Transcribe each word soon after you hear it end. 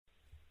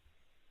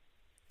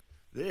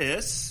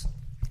This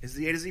is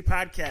the A to Z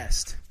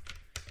Podcast.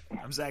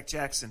 I'm Zach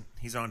Jackson.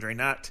 He's Andre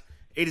Knott.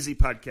 A to Z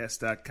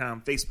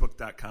Podcast.com,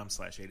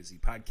 Facebook.com/A to Z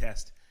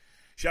Podcast.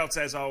 Shouts,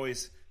 as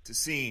always, to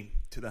Scene,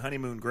 to the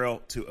Honeymoon Grill,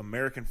 to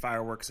American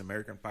Fireworks,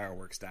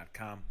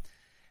 AmericanFireworks.com,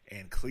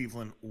 and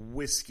Cleveland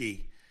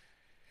Whiskey.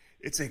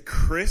 It's a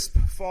crisp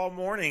fall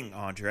morning,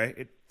 Andre.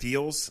 It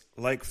feels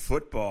like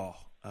football.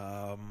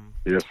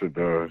 Yes, it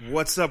does.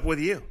 What's up with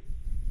you?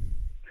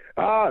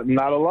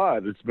 Not a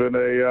lot. It's been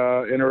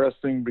a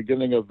interesting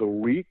beginning of the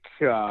week,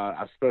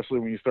 especially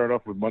when you start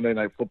off with Monday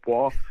Night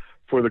Football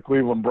for the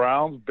Cleveland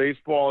Browns.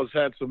 Baseball has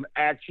had some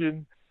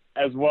action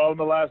as well in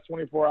the last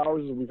 24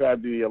 hours. We've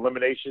had the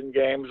elimination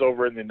games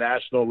over in the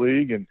National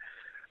League, and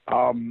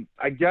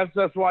I guess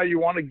that's why you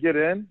want to get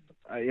in.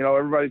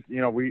 Everybody,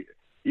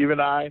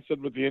 I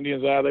said with the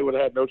Indians, they would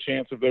have had no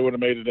chance if they would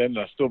have made it in, and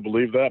I still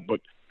believe that. But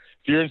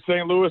if you're in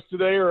St. Louis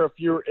today or if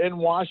you're in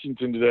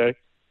Washington today,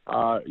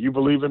 you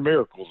believe in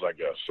miracles, I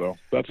guess. So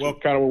that's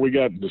kind of what we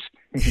got.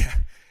 Yeah.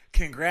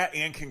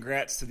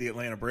 Congrats to the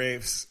Atlanta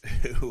Braves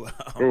who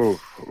got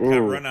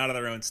run out of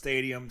their own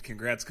stadium.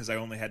 Congrats because I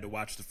only had to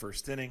watch the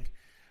first inning.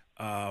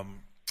 The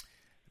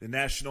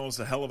Nationals,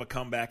 a hell of a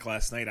comeback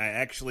last night. I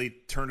actually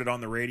turned it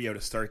on the radio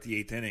to start the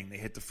eighth inning. They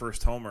hit the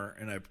first homer,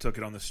 and I took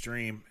it on the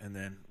stream and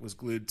then was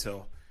glued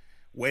till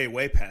way,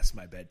 way past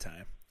my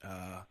bedtime.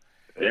 I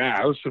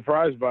was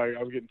surprised I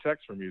was getting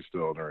texts from you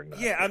still during that.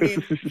 Yeah, I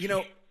mean,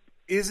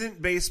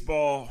 isn't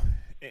baseball,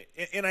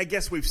 and I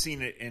guess we've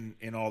seen it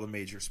in all the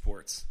major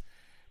sports,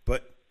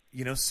 but,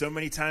 so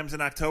many times in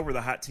October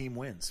the hot team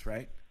wins,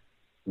 right?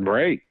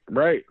 Right.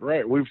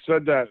 We've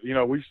said that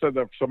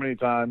so many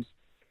times,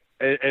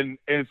 and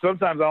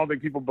sometimes I don't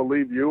think people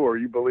believe you or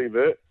you believe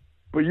it,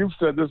 but you've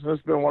said this, and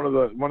it's been one of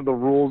the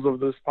rules of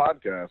this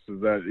podcast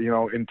is that,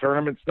 in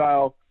tournament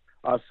style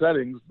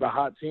settings, the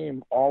hot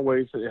team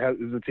always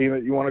is a team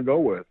that you want to go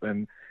with,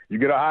 and you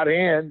get a hot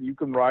hand, you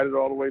can ride it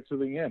all the way to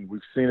the end.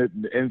 We've seen it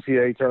in the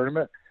NCAA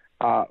tournament.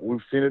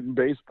 We've seen it in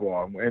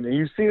baseball. And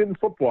you've seen it in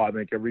football, I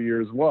think, every year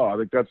as well. I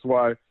think that's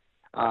why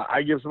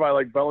I give somebody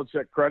like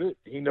Belichick credit.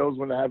 He knows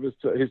when to have his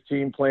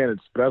team playing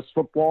its best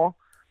football.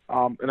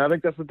 And I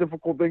think that's a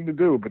difficult thing to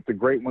do. But the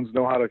great ones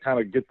know how to kind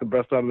of get the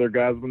best out of their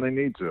guys when they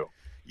need to.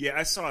 Yeah,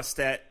 I saw a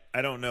stat.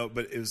 I don't know,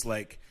 but it was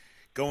like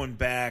going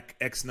back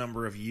X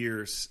number of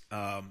years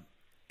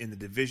in the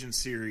division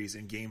series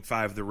in Game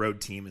 5, the road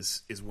team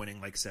is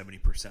winning like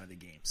 70% of the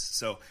games.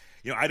 So,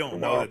 I don't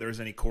know that there's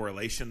any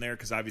correlation there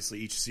because obviously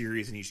each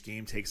series and each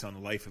game takes on a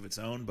life of its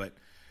own. But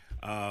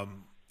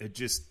it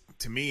just,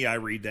 to me, I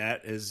read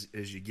that as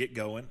you get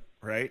going,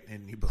 right,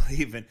 and you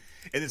believe in.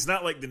 And it's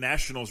not like the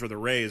Nationals or the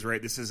Rays, right?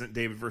 This isn't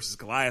David versus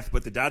Goliath,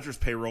 but the Dodgers'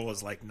 payroll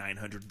is like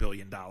 $900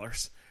 billion,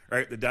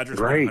 right? The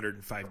Dodgers win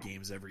 105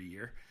 games every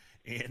year,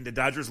 and the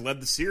Dodgers led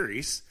the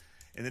series.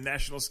 And the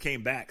Nationals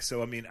came back.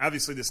 So, I mean,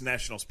 obviously this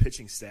Nationals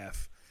pitching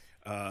staff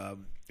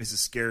is as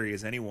scary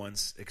as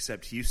anyone's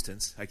except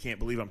Houston's. I can't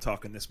believe I'm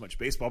talking this much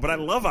baseball, but I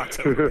love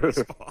October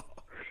baseball.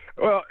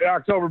 Well,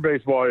 October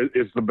baseball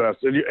is the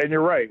best. And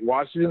you're right.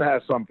 Washington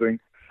has something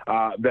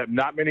that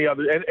not many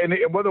others – and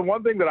the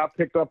one thing that I've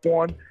picked up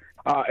on,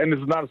 and this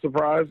is not a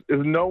surprise, is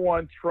no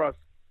one trusts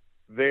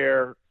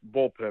their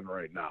bullpen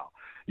right now.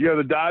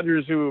 The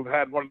Dodgers, who have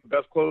had one of the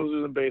best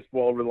closers in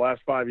baseball over the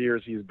last 5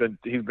 years, he's been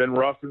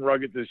rough and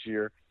rugged this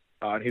year,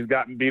 and he's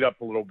gotten beat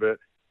up a little bit,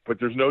 but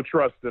there's no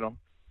trust in him.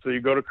 So you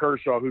go to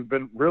Kershaw, who's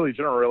been really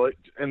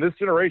in this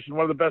generation,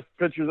 one of the best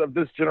pitchers of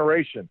this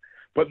generation,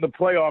 but in the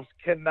playoffs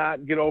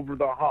cannot get over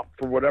the hump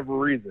for whatever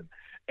reason.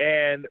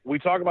 And we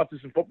talk about this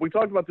we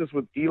talked about this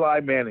with Eli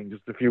Manning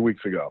just a few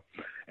weeks ago,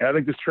 and I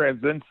think this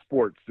transcends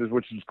sports,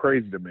 which is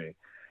crazy to me,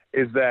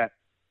 is that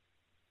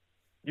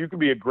you can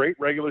be a great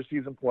regular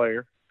season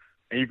player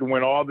and you can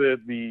win all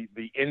the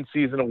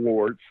in-season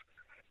awards,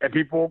 and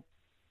people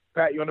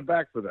pat you on the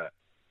back for that.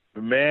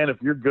 But, man,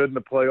 if you're good in the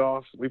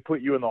playoffs, we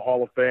put you in the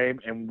Hall of Fame,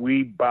 and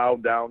we bow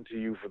down to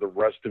you for the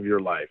rest of your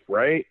life,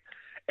 right?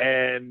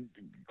 And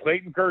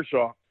Clayton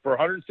Kershaw, for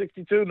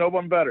 162, no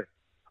one better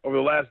over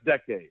the last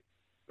decade.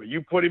 But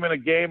you put him in a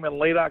game in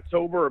late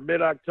October or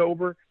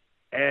mid-October,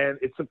 and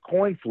it's a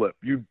coin flip.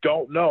 You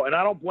don't know. And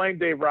I don't blame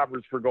Dave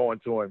Roberts for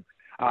going to him.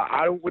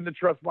 I wouldn't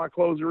trust my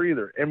closer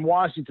either. In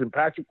Washington,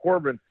 Patrick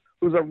Corbin,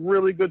 who's a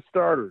really good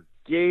starter,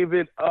 gave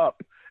it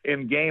up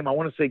in game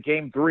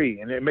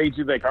 3, and it made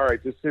you think, all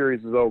right, this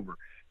series is over.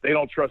 They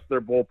don't trust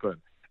their bullpen.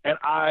 And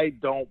I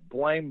don't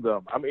blame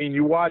them. I mean,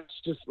 you watch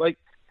just like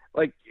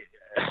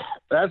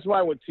that's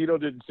why what Tito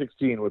did in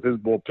 16 with his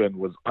bullpen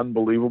was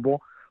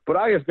unbelievable. But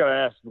I just got to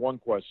ask one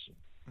question.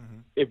 Mm-hmm.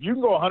 If you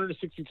can go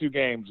 162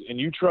 games and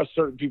you trust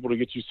certain people to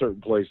get you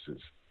certain places,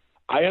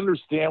 I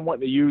understand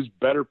wanting to use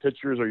better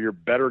pitchers or your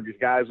better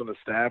guys on the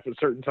staff at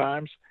certain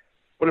times.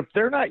 But if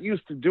they're not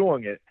used to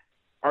doing it,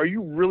 are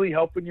you really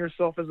helping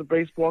yourself as a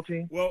baseball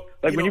team? Well,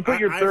 when you put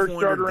your third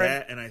starter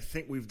in, and I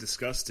think we've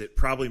discussed it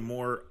probably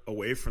more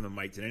away from the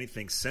mic than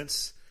anything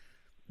since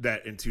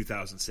that in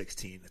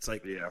 2016. It's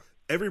like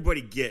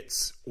everybody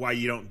gets why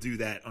you don't do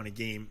that on a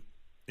game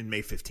in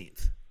May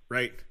 15th,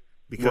 right?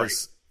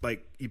 Because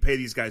like you pay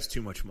these guys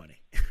too much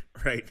money,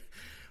 right?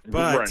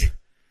 But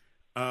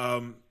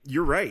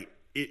you're right.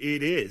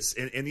 It is.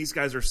 And these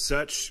guys are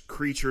such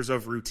creatures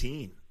of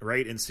routine,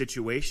 right, and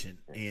situation.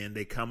 And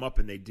they come up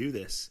and they do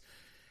this.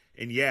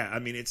 And, yeah, I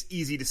mean, it's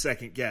easy to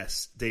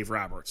second-guess Dave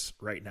Roberts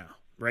right now,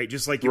 right?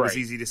 Just like it was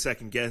easy to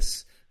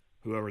second-guess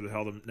whoever the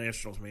hell the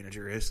Nationals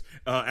manager is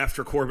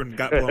after Corbin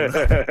got blown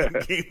up in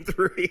Game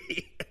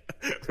 3.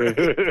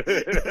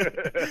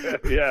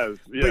 Yes.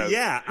 But,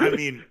 yeah, I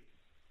mean,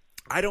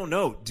 I don't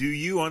know. Do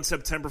you, on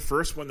September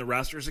 1st, when the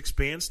rosters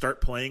expand,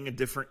 start playing a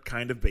different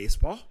kind of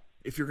baseball?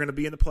 If you're going to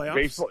be in the playoffs?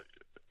 Baseball,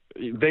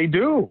 they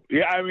do.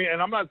 Yeah, I mean,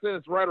 and I'm not saying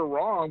it's right or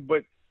wrong,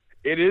 but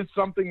it is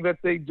something that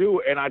they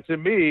do. And to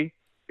me,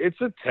 it's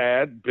a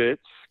tad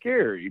bit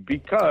scary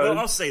because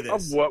I'll say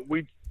this. of what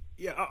we –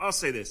 Yeah, I'll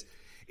say this.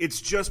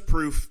 It's just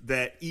proof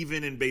that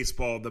even in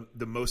baseball,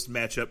 the most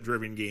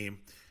matchup-driven game,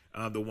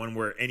 the one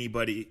where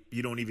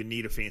you don't even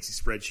need a fancy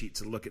spreadsheet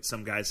to look at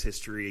some guy's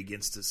history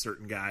against a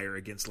certain guy or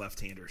against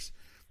left-handers.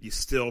 You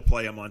still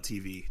play them on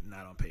TV,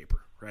 not on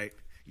paper, right?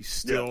 You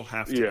still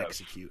have to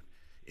execute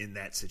in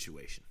that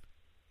situation.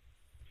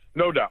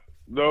 No doubt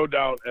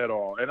at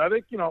all. And I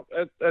think,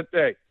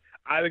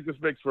 I think this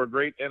makes for a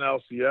great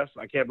NLCS.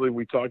 I can't believe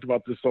we talked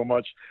about this so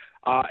much.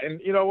 And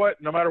you know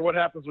what? No matter what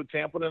happens with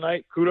Tampa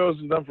tonight, kudos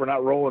to them for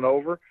not rolling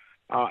over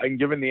and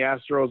giving the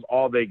Astros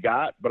all they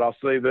got. But I'll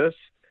say this,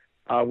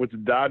 with the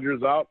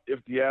Dodgers out, if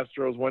the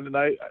Astros win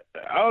tonight,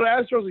 the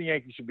Astros and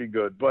Yankees should be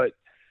good. But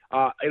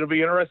it'll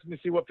be interesting to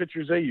see what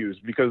pitchers they use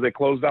because they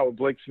closed out with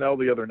Blake Snell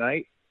the other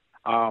night.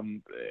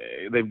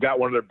 They've got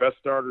one of their best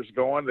starters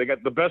going. They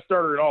got the best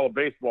starter in all of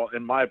baseball,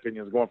 in my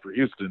opinion, is going for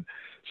Houston.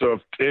 So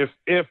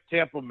if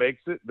Tampa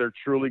makes it, they're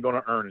truly going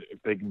to earn it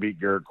if they can beat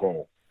Garrett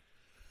Cole.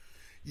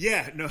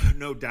 Yeah,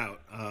 no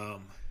doubt.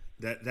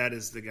 That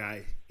is the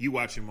guy. You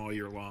watch him all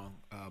year long,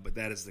 but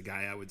that is the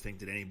guy I would think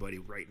that anybody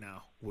right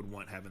now would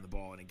want having the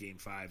ball in a Game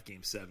 5,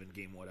 Game 7,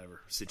 Game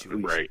whatever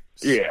situation. Right.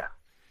 So, yeah.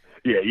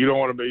 You don't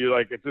want to be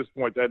like at this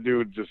point that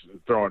dude just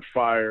throwing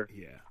fire.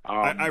 Yeah.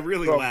 I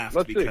really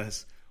laughed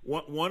because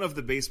one of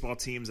the baseball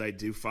teams I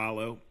do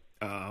follow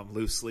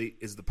loosely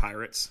is the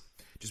Pirates,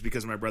 just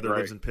because my brother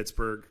lives in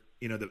Pittsburgh.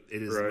 It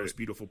is the most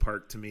beautiful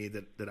park to me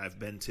that I've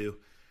been to,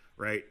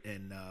 right?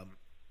 And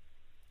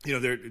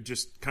they're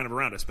just kind of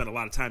around. I spent a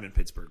lot of time in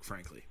Pittsburgh,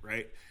 frankly,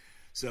 right?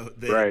 So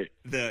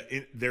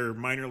their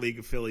minor league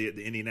affiliate,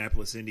 the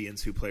Indianapolis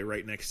Indians, who play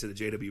right next to the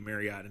JW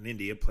Marriott in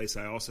Indy, a place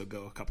I also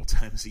go a couple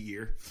times a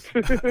year,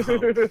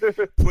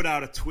 put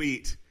out a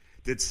tweet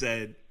that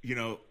said,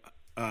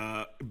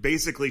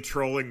 basically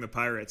trolling the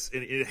Pirates,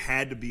 and it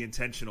had to be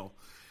intentional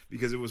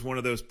because it was one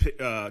of those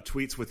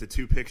tweets with the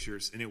two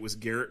pictures, and it was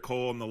Garrett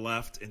Cole on the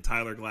left and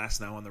Tyler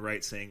Glasnow on the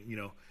right saying,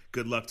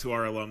 good luck to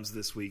our alums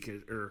this week,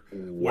 or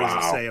what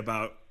does it say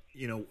about,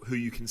 who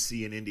you can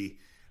see in Indy,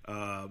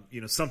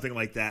 something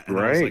like that. And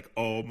I was like,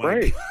 oh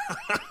my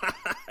God.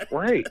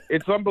 Right.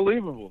 It's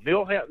unbelievable.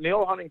 Neil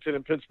Huntington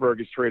in Pittsburgh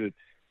has traded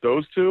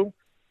those two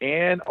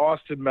and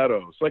Austin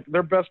Meadows. Like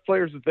their best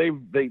players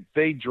that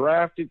they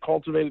drafted,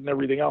 cultivated, and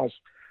everything else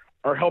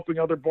are helping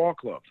other ball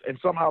clubs. And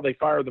somehow they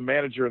fire the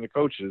manager and the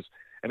coaches,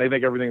 and they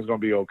think everything's going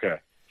to be okay.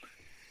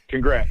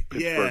 Congrats,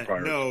 Pittsburgh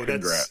Pirates. No,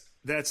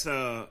 that's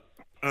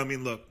I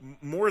mean, look,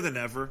 more than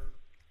ever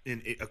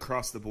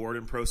across the board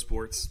in pro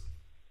sports,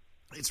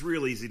 it's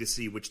real easy to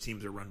see which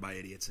teams are run by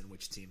idiots and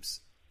which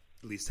teams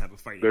at least have a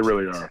fighting chance. They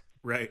really are.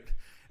 Right?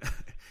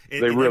 They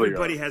really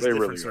everybody are. has they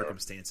different really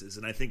circumstances,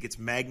 and I think it's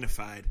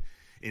magnified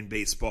in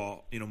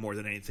baseball, more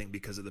than anything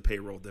because of the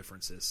payroll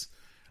differences.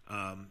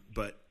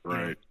 But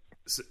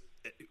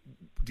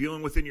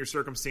dealing within your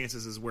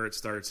circumstances is where it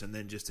starts, and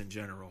then just in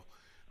general,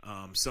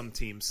 some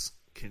teams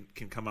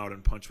can come out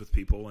and punch with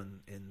people, and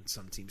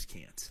some teams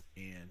can't.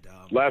 And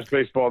last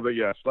baseball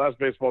thing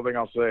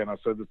I'll say, and I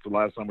said this the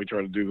last time we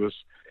tried to do this.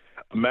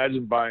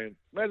 Imagine spending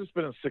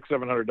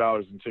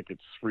 $600-700 in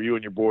tickets for you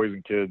and your boys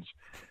and kids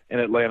in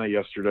Atlanta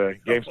yesterday.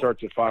 Game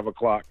starts at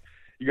 5:00.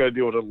 You got to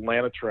deal with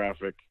Atlanta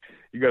traffic.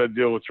 You got to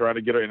deal with trying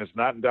to get it, and it's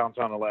not in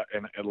downtown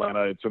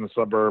Atlanta. It's in the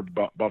suburb,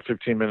 about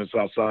 15 minutes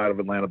outside of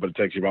Atlanta, but it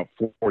takes you about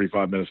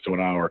 45 minutes to an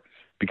hour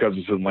because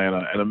it's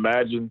Atlanta. And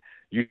imagine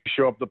you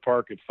show up at the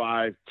park at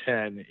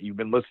 5:10. You've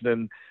been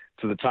listening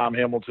to the Tom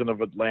Hamilton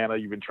of Atlanta.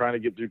 You've been trying to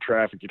get through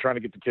traffic. You're trying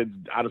to get the kids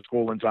out of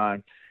school in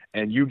time,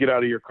 and you get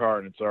out of your car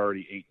and it's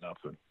already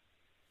 8-0.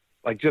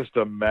 Like, just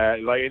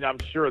imagine. Like, and I'm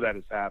sure that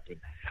has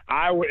happened.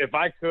 If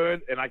I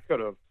could, and I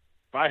could have.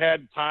 If I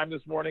had time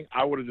this morning,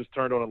 I would have just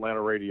turned on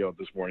Atlanta radio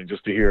this morning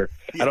just to hear.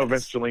 Yes. I know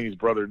Vince Cellini's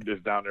brother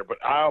is down there,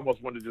 but I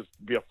almost wanted to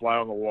just be a fly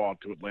on the wall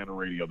to Atlanta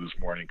radio this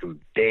morning because,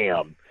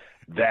 damn,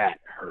 that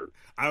hurt.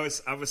 I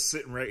was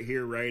sitting right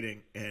here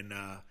writing, and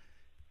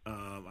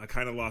I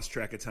kind of lost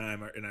track of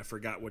time, and I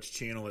forgot which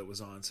channel it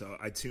was on. So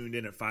I tuned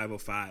in at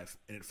 5:05,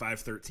 and at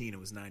 5:13 it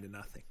was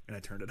 9-0, and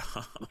I turned it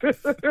off.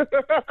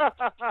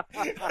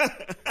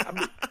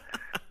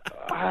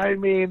 I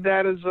mean,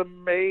 that is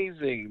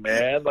amazing,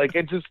 man. Like,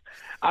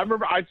 I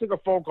remember I took a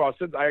phone call.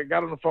 I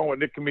got on the phone with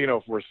Nick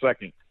Camino for a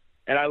second,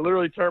 and I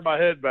literally turned my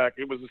head back.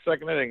 It was the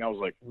second inning. I was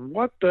like,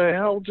 what the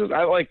hell?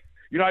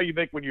 you know how you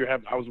think when you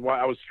have. I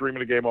was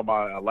streaming a game on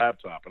my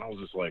laptop, and I was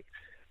just like,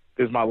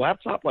 "Is my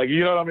laptop like?"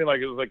 You know what I mean?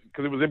 Like it was like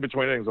because it was in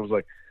between things. I was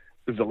like,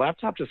 "Is the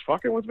laptop just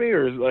fucking with me?"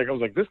 Or is like I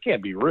was like, "This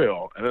can't be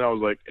real." And then I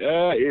was like,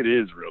 "It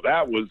is real."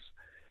 That was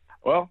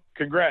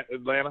congrats,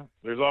 Atlanta.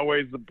 There's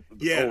always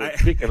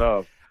speaking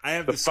of, I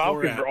have the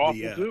Falcons app, are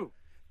awful too.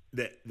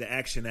 The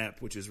Action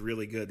app, which is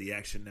really good, the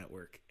Action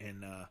Network,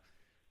 and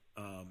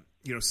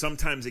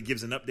sometimes it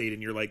gives an update,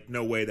 and you're like,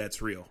 "No way,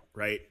 that's real,"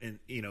 right? And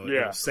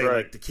it'll say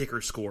like the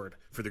kicker scored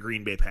for the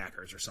Green Bay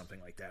Packers or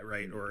something like that,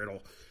 right? Or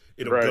it'll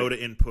go to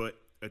input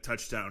a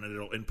touchdown, and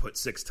it'll input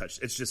 6 touchdowns.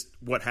 It's just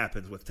what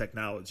happens with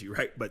technology,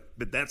 right? But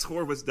that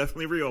score was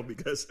definitely real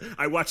because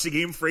I watched the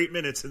game for 8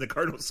 minutes, and the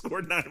Cardinals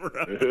scored 9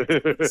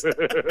 runs.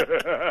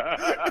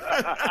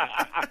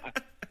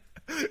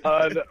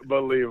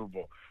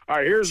 Unbelievable. All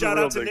right, here's shout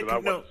the real out to thing Nick. that I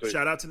want to say.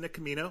 Shout out to Nick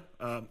Camino.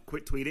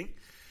 Quit tweeting.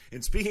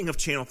 And speaking of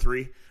Channel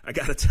 3, I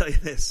got to tell you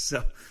this.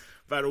 So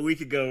about a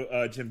week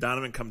ago, Jim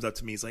Donovan comes up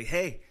to me. He's like,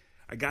 "Hey,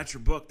 I got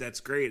your book. That's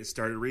great." I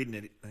started reading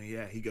it.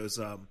 Yeah, he goes,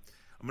 "I'm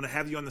going to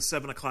have you on the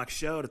 7 o'clock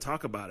show to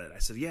talk about it." I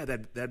said, "Yeah,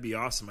 that'd be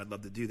awesome. I'd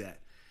love to do that."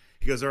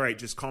 He goes, "All right,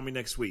 just call me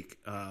next week."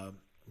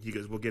 He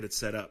goes, "We'll get it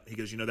set up." He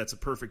goes, "That's a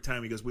perfect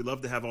time." He goes, "We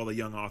love to have all the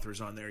young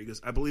authors on there." He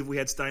goes, "I believe we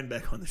had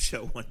Steinbeck on the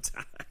show one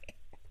time."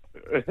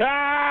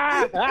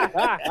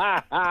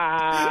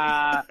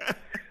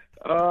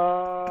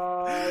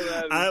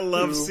 I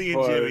love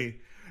seeing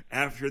Jimmy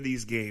after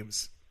these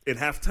games, at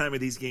halftime of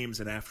these games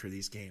and after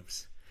these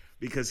games,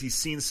 because he's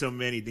seen so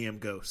many damn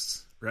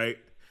ghosts, right?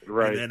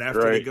 Right. And then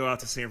after they go out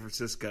to San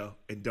Francisco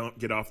and don't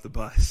get off the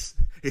bus,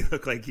 he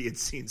looked like he had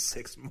seen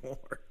 6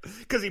 more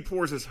because he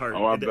pours his heart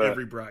into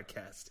every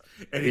broadcast.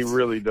 And he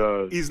really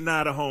does. He's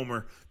not a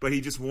homer, but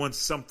he just wants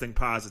something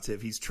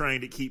positive. He's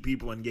trying to keep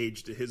people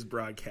engaged to his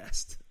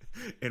broadcast.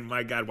 And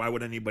my God, why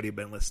would anybody have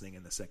been listening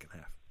in the second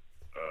half?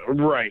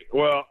 Right.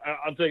 Well,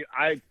 I'll tell you,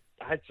 I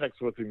texted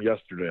with him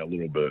yesterday a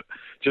little bit,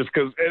 just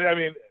because. I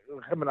mean,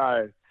 him and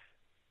I.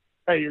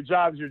 Hey, your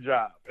job's your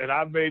job, and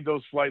I've made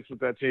those flights with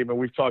that team, and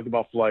we've talked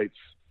about flights,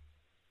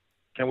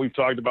 and we've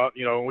talked about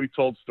we've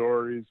told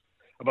stories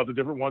about the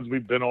different ones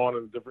we've been on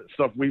and the different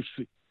stuff we've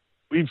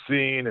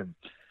seen and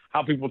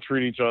how people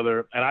treat each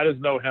other. And I just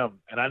know him,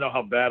 and I know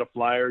how bad a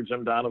flyer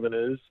Jim Donovan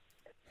is.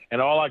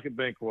 And all I could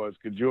think was,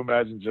 could you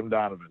imagine Jim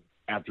Donovan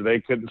after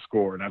they couldn't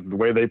score and after the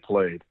way they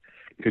played?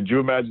 Could you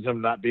imagine him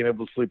not being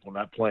able to sleep on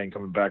that plane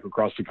coming back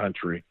across the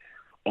country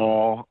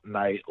all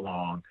night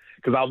long?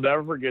 Because I'll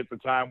never forget the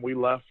time we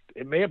left.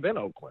 It may have been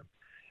Oakland,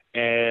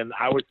 and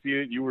I was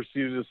seated. You were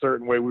seated a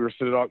certain way. We were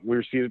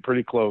seated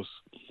pretty close,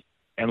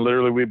 and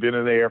literally we'd been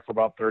in the air for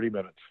about 30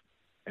 minutes.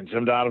 And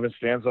Jim Donovan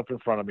stands up in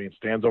front of me and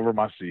stands over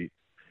my seat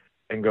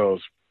and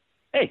goes,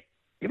 "Hey,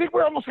 you think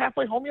we're almost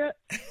halfway home yet?"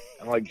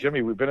 I'm like,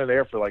 "Jimmy, we've been in the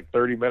air for like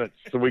 30 minutes."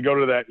 So we go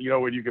to that,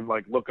 when you can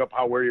like look up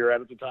where you're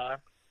at the time.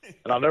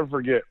 And I'll never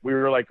forget, we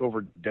were like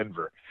over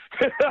Denver.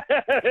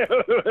 it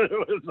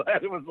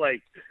was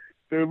like,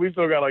 dude, we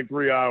still got like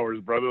 3 hours,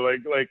 brother.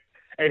 Like,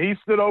 and he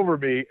stood over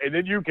me, and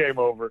then you came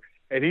over,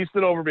 and he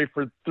stood over me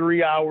for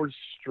 3 hours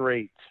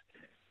straight,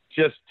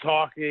 just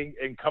talking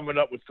and coming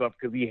up with stuff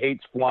because he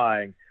hates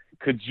flying.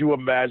 Could you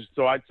imagine?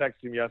 So I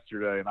texted him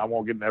yesterday, and I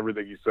won't get into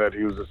everything he said.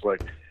 He was just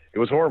like, it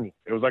was horrible.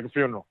 It was like a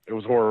funeral. It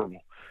was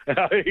horrible. He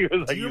was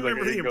like, do you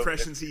remember the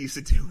impressions he used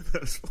to do with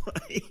those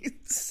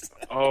flights?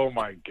 Oh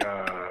my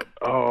God.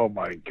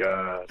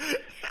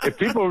 If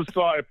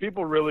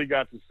people really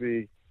got to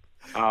see,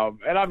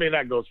 and I mean,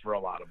 that goes for a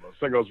lot of us.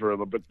 That goes for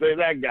but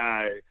that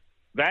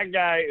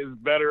guy is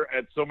better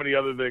at so many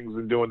other things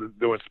than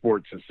doing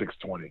sports at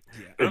 620.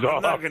 Yeah.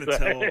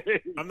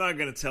 I'm not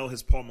going to tell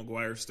his Paul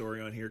McGuire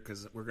story on here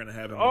because we're going to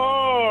have him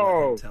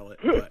on and tell it.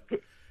 But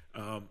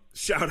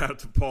shout out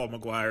to Paul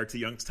McGuire, to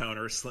Youngstown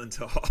Ursuline,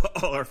 to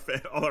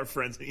all our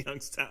friends in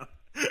Youngstown.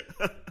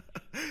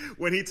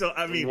 When he told,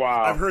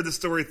 wow. I've heard the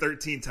story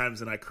 13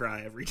 times and I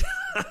cry every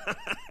time.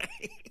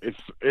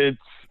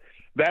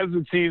 That's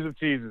the tease of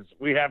teases.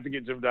 We have to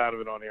get Jim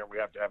Donovan on here. And we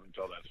have to have him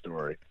tell that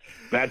story.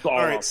 That's all.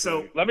 All right.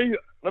 So let me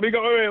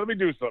go. Let me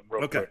do something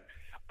real quick.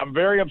 I'm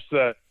very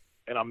upset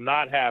and I'm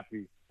not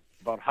happy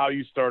about how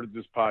you started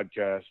this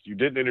podcast. You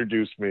didn't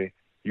introduce me.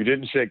 You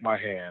didn't shake my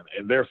hand,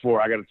 and therefore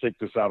I got to take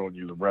this out on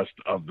you the rest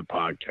of the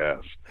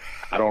podcast.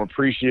 I don't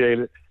appreciate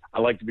it.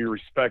 I like to be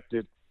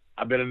respected.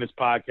 I've been in this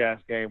podcast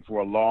game for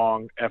a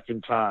long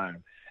effing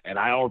time, and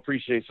I don't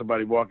appreciate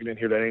somebody walking in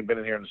here that ain't been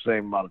in here in the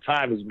same amount of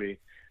time as me,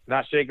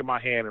 not shaking my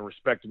hand and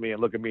respecting me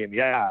and looking me in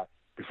the eye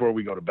before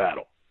we go to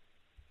battle.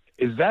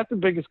 Is that the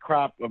biggest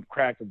crack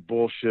of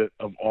bullshit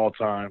of all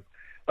time?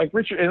 Like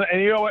Richard,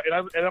 and you know what?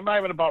 And I'm not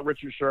even about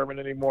Richard Sherman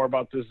anymore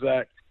about this,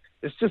 Zach.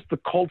 It's just the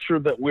culture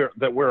that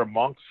we're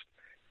amongst.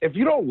 If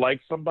you don't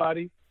like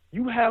somebody,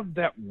 you have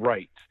that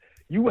right.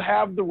 You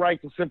have the right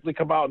to simply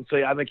come out and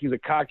say, "I think he's a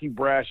cocky,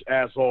 brash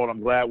asshole, and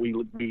I'm glad we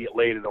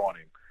laid it on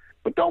him."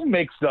 But don't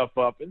make stuff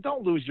up and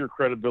don't lose your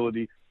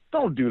credibility.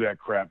 Don't do that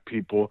crap,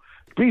 people.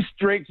 Be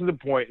straight to the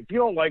point. If you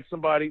don't like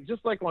somebody,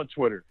 just like on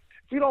Twitter,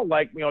 if you don't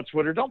like me on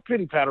Twitter, don't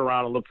pity pat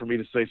around and look for me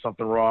to say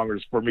something wrong or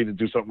for me to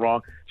do something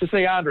wrong. Just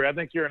say, Andre, I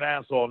think you're an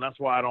asshole, and that's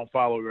why I don't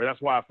follow you, or that's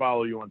why I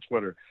follow you on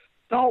Twitter.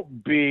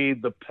 Don't be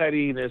the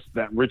pettiness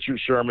that Richard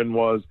Sherman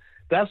was.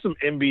 That's some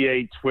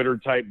NBA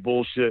Twitter-type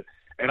bullshit,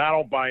 and I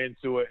don't buy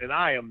into it. And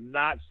I am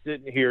not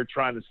sitting here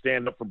trying to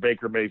stand up for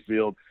Baker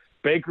Mayfield.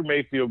 Baker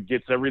Mayfield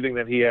gets everything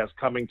that he has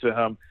coming to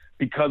him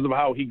because of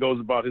how he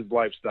goes about his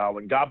lifestyle,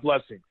 and God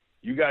bless him.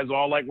 You guys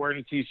all like wearing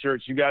the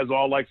T-shirts. You guys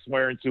all like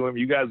swearing to him.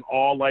 You guys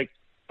all like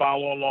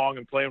following along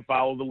and playing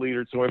follow the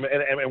leader to him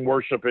and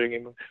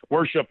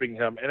worshiping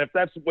him. And if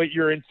that's what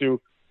you're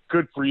into,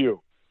 good for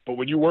you. But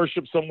when you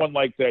worship someone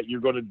like that,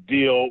 you're going to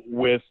deal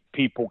with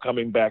people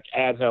coming back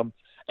at him.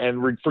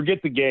 And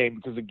forget the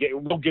game, because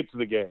we'll get to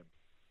the game.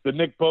 The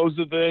Nick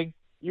Bosa thing,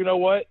 you know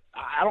what?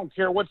 I don't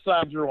care what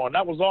side you're on.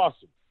 That was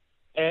awesome.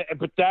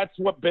 But that's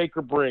what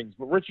Baker brings.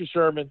 But Richard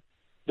Sherman,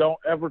 don't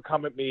ever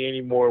come at me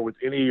anymore with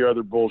any of your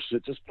other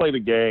bullshit. Just play the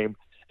game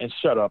and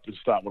shut up and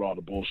stop with all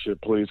the bullshit,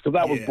 please, because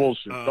that was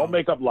bullshit. Don't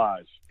make up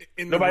lies.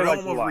 In the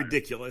realm of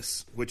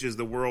ridiculous, which is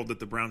the world that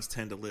the Browns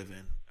tend to live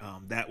in,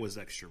 that was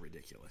extra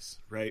ridiculous,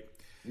 right?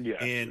 Yes.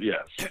 And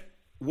yes.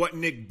 What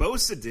Nick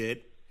Bosa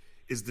did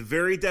is the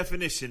very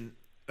definition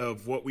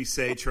of what we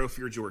say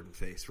trophy or Jordan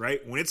face,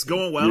 right? When it's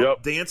going well,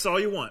 dance all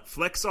you want,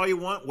 flex all you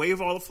want,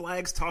 wave all the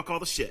flags, talk all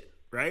the shit,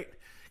 right?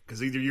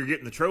 Because either you're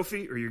getting the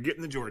trophy or you're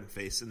getting the Jordan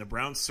face, and the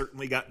Browns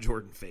certainly got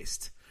Jordan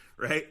faced,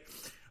 right?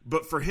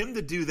 But for him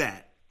to do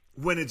that,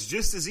 when it's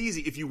just as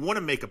easy, if you want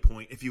to make a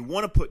point, if you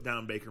want to put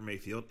down Baker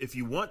Mayfield, if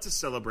you want to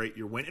celebrate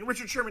your win, and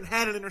Richard Sherman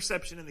had an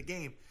interception in the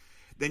game,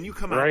 then you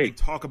come out and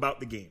talk about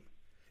the game.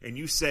 And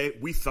you say,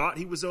 we thought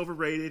he was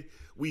overrated.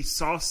 We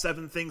saw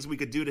 7 things we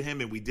could do to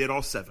him, and we did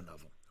all 7 of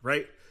them,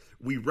 right?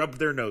 We rubbed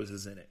their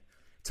noses in it.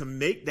 To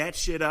make that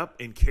shit up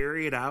and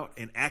carry it out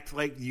and act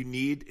like you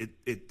need,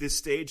 at this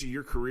stage of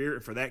your career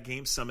and for that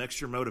game, some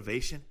extra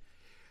motivation,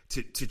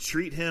 to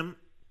treat him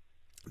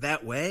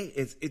that way,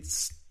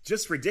 it's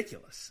just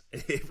ridiculous.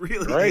 It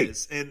really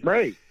is. And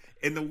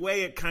the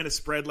way it kind of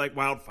spread like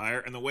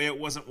wildfire and the way it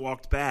wasn't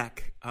walked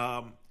back,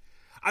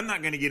 I'm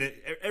not going to get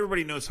it.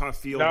 Everybody knows how I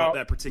feel about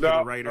that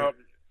particular writer.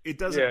 It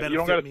doesn't benefit me. You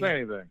don't got to say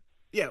anything.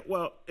 Yeah,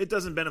 well, it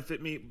doesn't benefit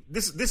me.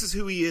 This is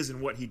who he is and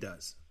what he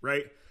does,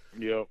 right?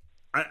 Yep.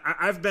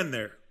 I've been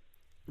there.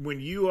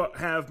 When you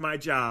have my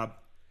job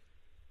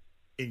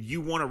and you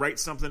want to write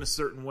something a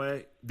certain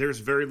way, there's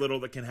very little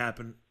that can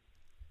happen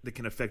that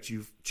can affect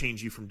you,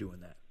 change you from doing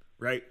that,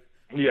 right?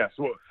 Yes.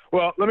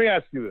 Well, let me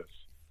ask you this.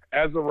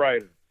 As a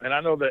writer, and I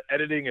know that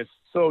editing is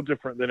so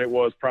different than it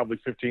was probably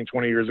 15,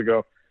 20 years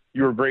ago.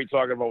 You were great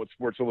talking about what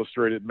Sports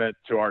Illustrated meant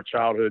to our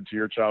childhood, to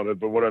your childhood,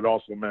 but what it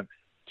also meant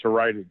to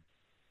writing.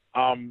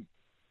 And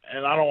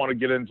I don't want to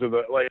get into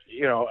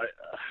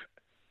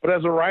but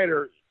as a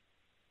writer,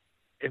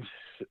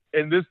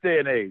 in this day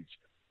and age,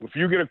 if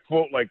you get a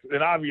quote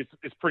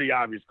it's pretty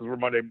obvious because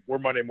we're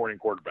Monday morning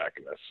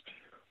quarterbacking this.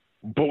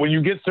 But when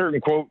you get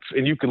certain quotes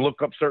and you can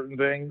look up certain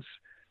things,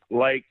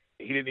 like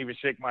he didn't even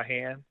shake my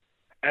hand.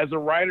 As a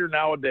writer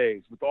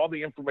nowadays, with all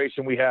the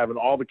information we have and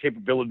all the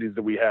capabilities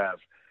that we have,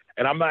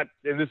 and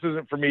this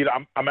isn't for me.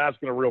 I'm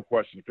asking a real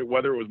question.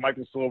 Whether it was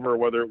Michael Silver or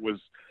whether it was,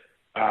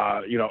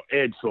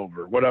 Ed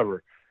Silver,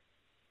 whatever.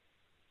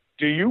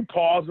 Do you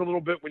pause a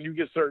little bit when you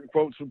get certain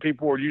quotes from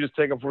people, or do you just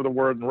take them for the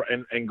word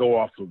and go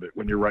off of it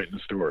when you're writing the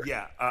story?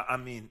 Yeah,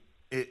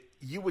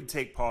 you would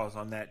take pause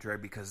on that, Dre,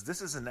 because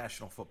this is a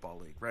National Football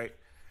League, right?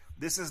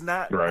 This is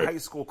not high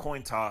school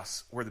coin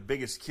toss where the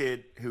biggest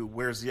kid who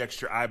wears the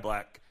extra eye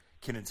black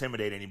can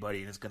intimidate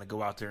anybody and is going to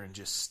go out there and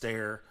just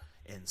stare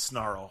and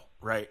snarl,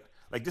 right?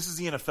 Like, this is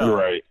the NFL.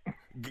 Right.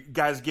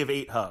 Guys give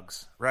 8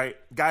 hugs, right?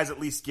 Guys at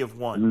least give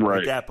 1. Right.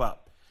 They dap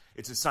up.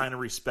 It's a sign of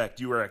respect.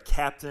 You are a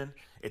captain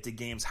at the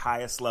game's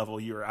highest level.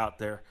 You are out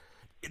there.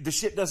 The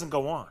shit doesn't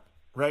go on,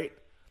 right?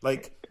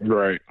 Like,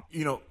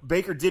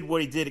 Baker did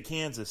what he did at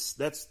Kansas.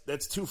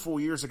 That's 2 full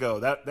years ago.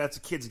 That's a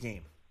kid's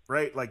game,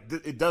 right? Like,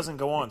 it doesn't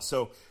go on.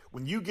 So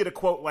when you get a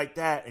quote like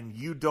that and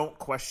you don't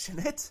question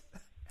it,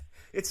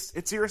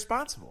 it's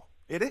irresponsible.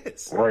 It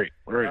is. Right.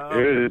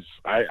 It is.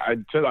 I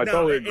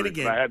totally agree. And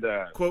again, I had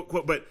to quote,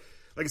 but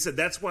like I said,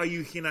 that's why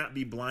you cannot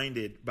be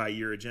blinded by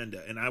your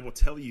agenda. And I will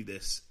tell you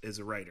this as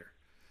a writer,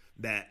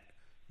 that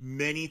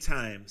many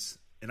times,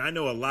 and I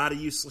know a lot of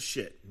useless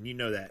shit, and you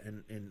know that,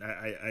 and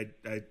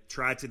I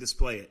try to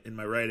display it in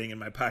my writing and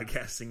my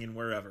podcasting and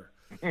wherever.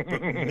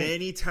 But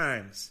many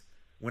times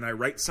when I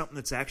write something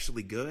that's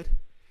actually good,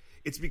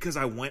 it's because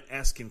I went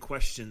asking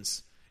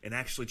questions and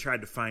actually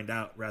tried to find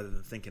out rather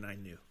than thinking I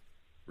knew,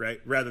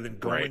 right? Rather than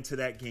going to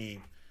that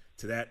game,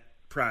 to that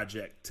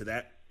project, to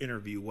that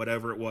interview,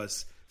 whatever it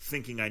was,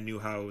 thinking I knew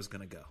how it was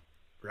going to go,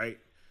 right?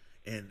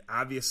 And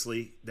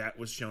obviously that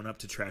was shown up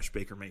to trash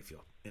Baker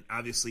Mayfield. And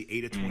obviously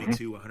 8 of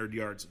 22, 100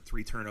 yards and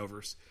 3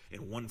 turnovers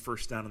and 1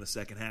 first down in the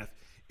second half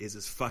is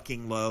as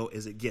fucking low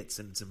as it gets,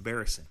 and it's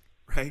embarrassing,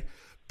 right?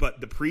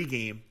 But the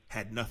pregame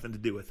had nothing to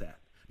do with that.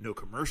 No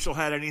commercial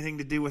had anything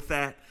to do with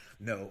that.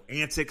 No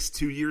antics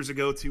 2 years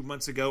ago, 2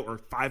 months ago, or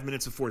 5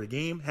 minutes before the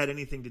game had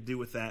anything to do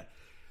with that.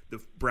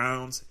 The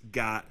Browns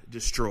got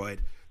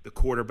destroyed. The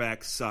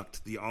quarterback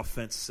sucked. The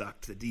offense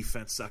sucked. The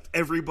defense sucked.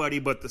 Everybody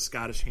but the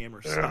Scottish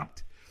Hammer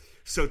sucked.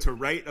 So to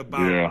write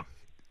about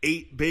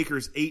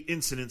Baker's 8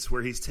 incidents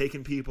where he's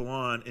taken people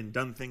on and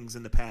done things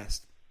in the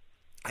past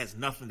has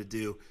nothing to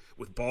do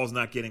with balls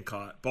not getting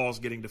caught, balls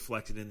getting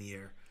deflected in the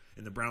air,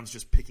 and the Browns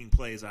just picking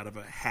plays out of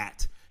a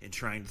hat and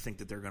trying to think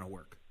that they're going to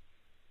work.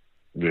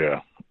 Yeah.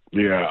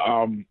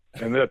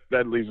 And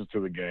that leads us to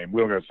the game.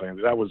 We don't got to say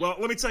anything. That was well.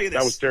 Let me tell you this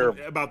that was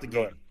terrible. about the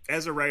game.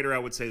 As a writer, I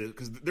would say that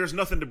because there's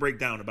nothing to break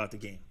down about the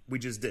game. We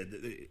just did.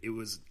 It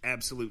was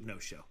absolute no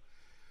show.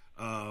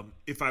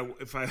 If I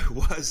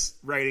was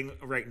writing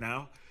right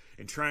now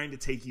and trying to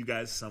take you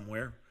guys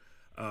somewhere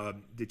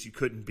that you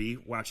couldn't be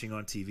watching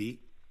on TV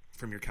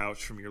from your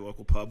couch, from your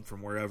local pub,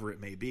 from wherever it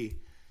may be,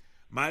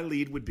 my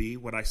lead would be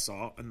what I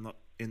saw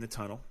in the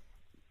tunnel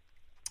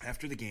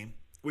after the game,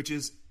 which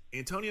is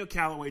Antonio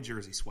Callaway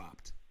jersey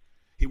swapped.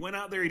 He went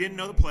out there, he didn't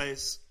know the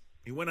plays.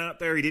 He went out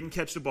there, he didn't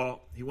catch the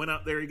ball. He went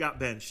out there, he got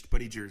benched,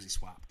 but he jersey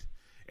swapped.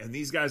 And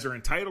these guys are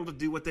entitled to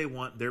do what they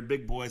want. They're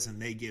big boys,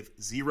 and they give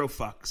zero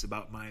fucks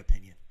about my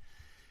opinion.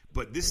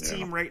 But this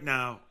team right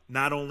now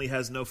not only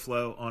has no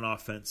flow on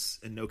offense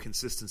and no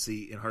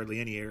consistency in hardly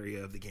any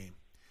area of the game,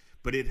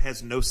 but it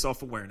has no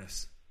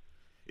self-awareness.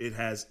 It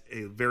has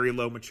a very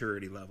low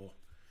maturity level.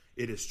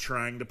 It is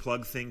trying to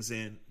plug things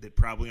in that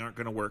probably aren't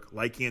going to work,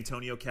 like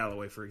Antonio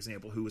Callaway, for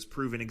example, who was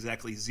proven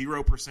exactly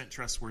 0%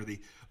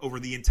 trustworthy over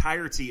the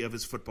entirety of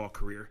his football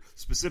career,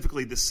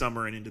 specifically this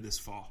summer and into this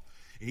fall.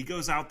 And he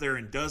goes out there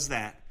and does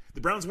that.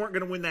 The Browns weren't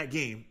going to win that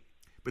game,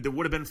 but there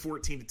would have been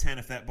 14-10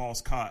 if that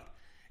ball's caught,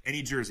 and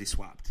he jersey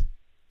swapped.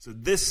 So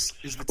this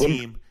is the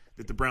team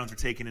that the Browns are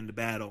taking into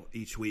battle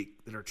each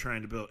week that are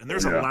trying to build. And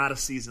there's a lot of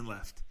season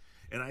left,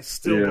 and I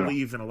still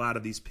believe in a lot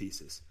of these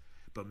pieces.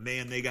 But,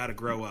 man, they got to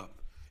grow up.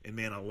 And,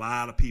 man, a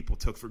lot of people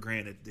took for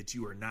granted that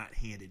you are not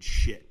handed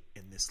shit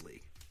in this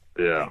league.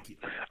 Yeah. Thank you.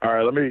 All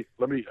right, let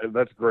me.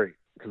 That's great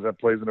because that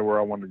plays into where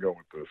I wanted to go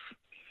with this.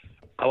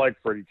 I like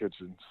Freddie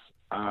Kitchens.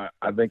 I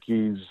think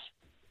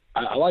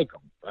I like him.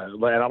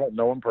 And I don't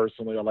know him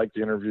personally. I like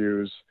the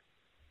interviews.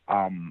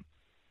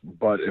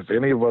 But if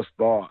any of us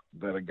thought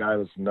that a guy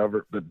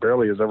that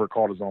barely has ever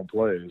called his own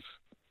plays,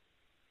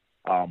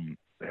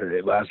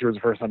 last year was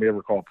the first time he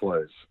ever called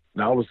plays.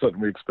 Now all of a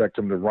sudden we expect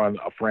him to run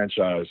a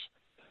franchise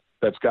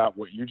that's got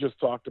what you just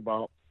talked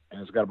about,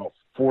 and it's got about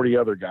 40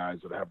 other guys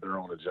that have their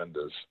own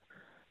agendas.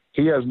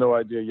 He has no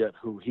idea yet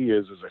who he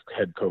is as a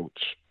head coach.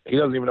 He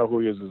doesn't even know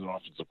who he is as an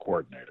offensive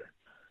coordinator.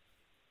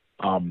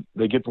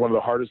 They get to one of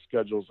the hardest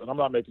schedules, and I'm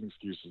not making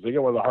excuses. They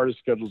get one of the hardest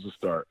schedules to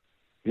start.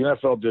 The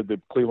NFL did the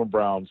Cleveland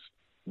Browns.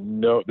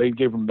 No, they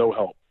gave them no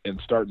help in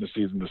starting the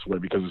season this way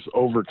because it's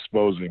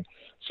overexposing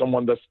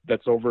someone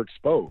that's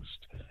overexposed,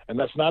 and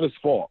that's not his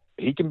fault.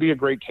 He can be a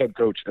great head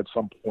coach at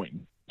some point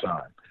in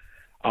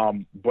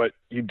time. But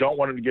you don't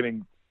want him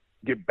to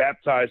get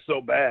baptized so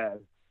bad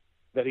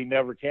that he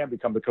never can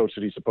become the coach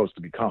that he's supposed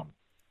to become.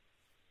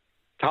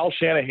 Kyle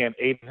Shanahan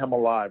ate him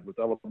alive with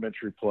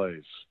elementary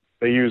plays.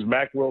 They used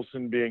Mack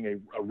Wilson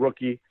being a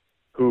rookie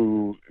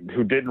who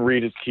didn't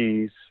read his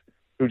keys,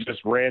 who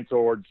just ran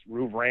towards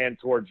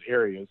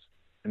areas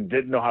and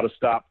didn't know how to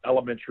stop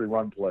elementary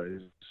run plays,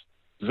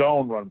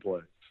 zone run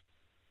plays.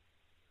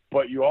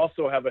 But you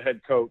also have a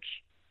head coach,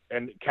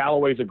 and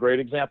Callaway's a great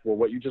example of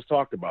what you just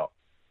talked about.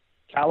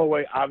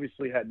 Callaway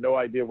obviously had no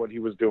idea what he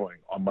was doing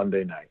on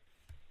Monday night.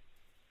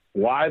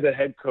 Why the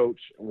head coach,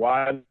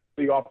 why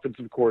the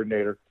offensive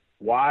coordinator,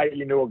 why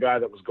you knew a guy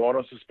that was going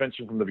on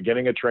suspension from the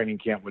beginning of training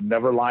camp would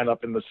never line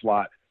up in the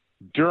slot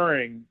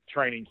during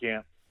training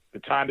camp, the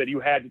time that you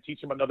had to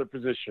teach him another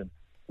position,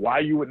 why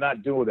you would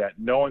not do that,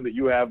 knowing that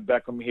you have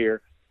Beckham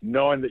here,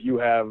 knowing that you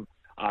have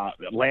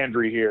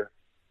Landry here.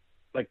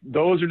 Like,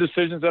 those are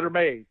decisions that are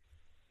made.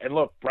 And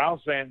look,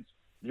 Browns fans,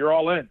 you're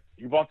all in.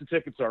 You bought the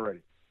tickets already.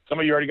 Some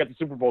of you already got the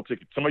Super Bowl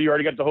tickets. Some of you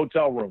already got the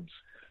hotel rooms.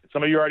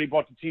 Some of you already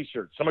bought the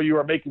T-shirts. Some of you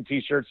are making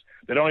T-shirts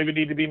that don't even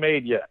need to be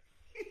made yet.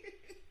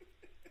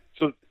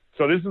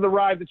 So this is the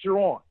ride that you're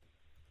on.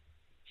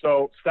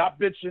 So stop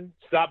bitching.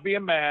 Stop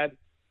being mad.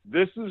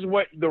 This is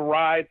what the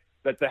ride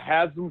that the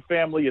Haslam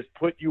family has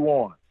put you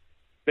on.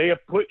 They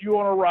have put you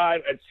on a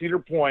ride at Cedar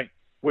Point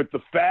with the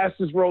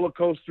fastest roller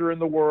coaster in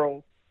the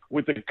world,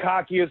 with the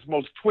cockiest,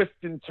 most twists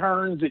and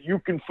turns that you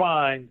can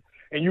find.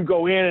 And you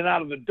go in and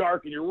out of the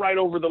dark, and you're right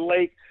over the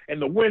lake,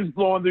 and the wind's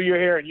blowing through your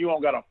hair, and you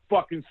don't got a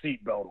fucking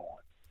seatbelt on.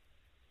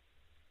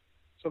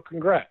 So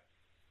congrats.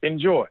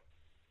 Enjoy.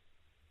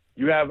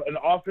 You have an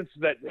offense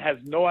that has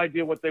no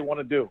idea what they want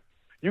to do.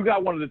 You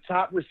got one of the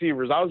top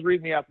receivers. I was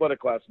reading The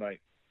Athletic last night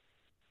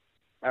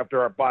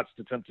after our botched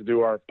attempt to do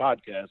our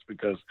podcast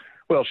because,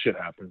 well, shit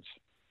happens.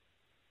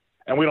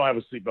 And we don't have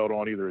a seatbelt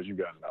on either, as you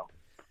guys know.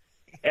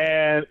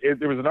 And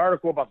there was an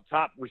article about the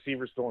top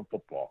receivers still in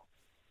football.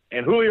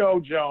 And Julio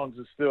Jones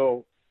is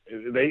still,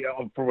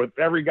 for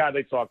every guy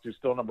they talk to,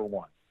 still number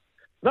one.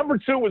 Number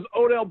two was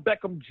Odell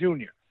Beckham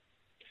Jr.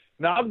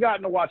 Now, I've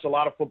gotten to watch a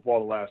lot of football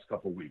the last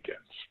couple weekends.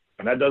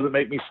 And that doesn't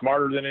make me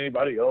smarter than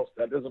anybody else.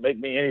 That doesn't make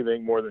me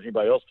anything more than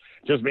anybody else.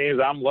 It just means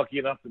I'm lucky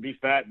enough to be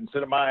fat and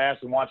sit on my ass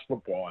and watch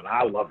football, and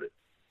I love it.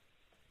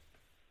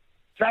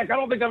 In fact, I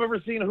don't think I've ever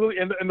seen Julio.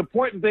 And the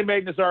point that they made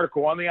in this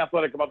article on The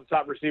Athletic about the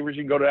top receivers,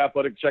 you can go to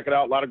Athletic, check it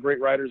out. A lot of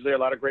great writers there, a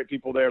lot of great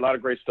people there, a lot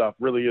of great stuff.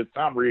 Really is.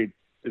 Tom Reed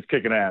is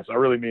kicking ass. I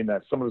really mean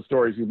that. Some of the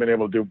stories he's been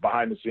able to do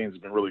behind the scenes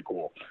has been really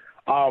cool.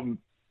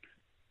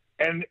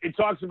 And it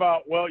talks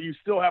about, well, you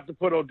still have to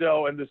put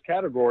Odell in this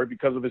category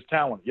because of his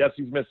talent. Yes,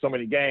 he's missed so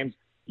many games.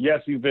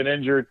 Yes, he's been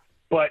injured.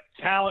 But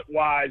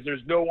talent-wise, there's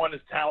no one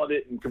as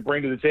talented and can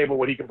bring to the table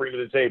what he can bring to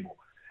the table.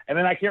 And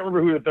then I can't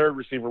remember who the third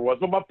receiver was.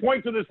 But my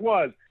point to this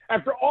was,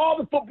 after all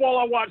the football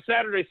I watched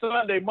Saturday,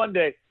 Sunday,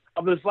 Monday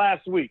of this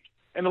last week,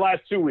 in the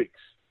last 2 weeks,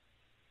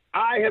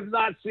 I have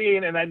not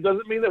seen, and that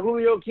doesn't mean that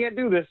Julio can't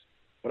do this,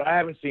 but I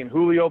haven't seen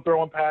Julio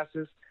throwing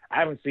passes. I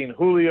haven't seen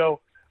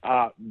Julio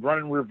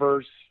running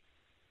reverse.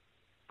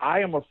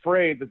 I am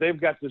afraid that they've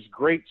got this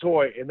great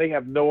toy and they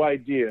have no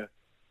idea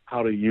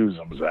how to use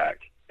them, Zach.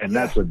 And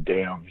that's a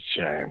damn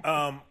shame.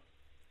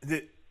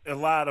 A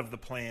lot of the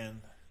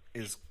plan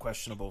is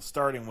questionable,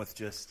 starting with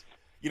just,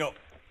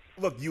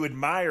 look, you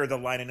admire the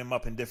lining him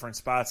up in different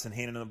spots and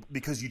handing him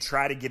because you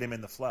try to get him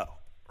in the flow,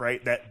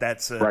 right?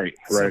 That's a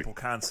simple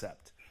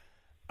concept.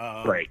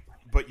 Right.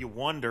 But you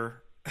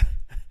wonder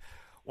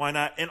why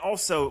not. And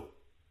also,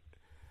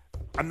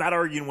 I'm not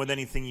arguing with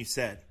anything you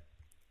said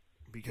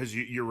because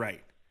you're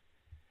right.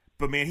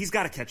 But, man, he's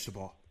got to catch the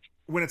ball.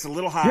 When it's a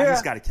little high,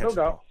 he's got to catch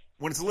the ball.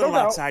 When it's a little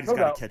outside, he's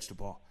got to catch the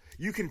ball.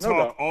 You can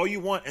talk all you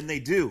want, and they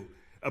do,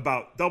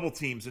 about double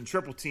teams and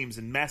triple teams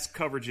and mass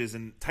coverages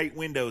and tight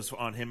windows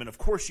on him. And, of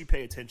course, you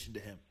pay attention to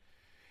him.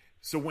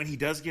 So when he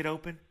does get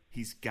open,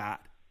 he's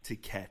got to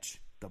catch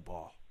the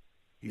ball.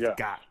 He's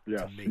got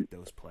to make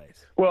those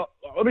plays. Well,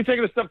 let me take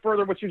it a step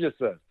further what you just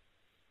said.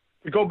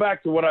 To go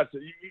back to what I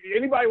said.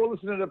 Anybody will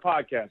listen to the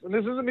podcast, and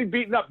this isn't me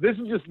beating up. This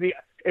is just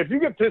if you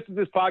get pissed at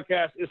this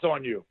podcast, it's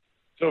on you.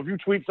 So if you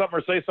tweet something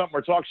or say something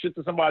or talk shit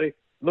to somebody,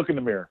 look in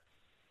the mirror.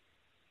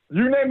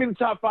 You name me the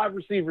top 5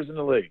 receivers in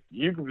the league.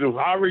 You can do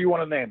however you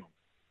want to name them.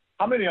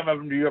 How many of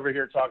them do you ever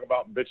hear talk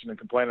about and bitching and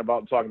complaining about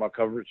and talking about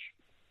coverage?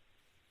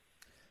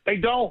 They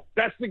don't.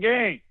 That's the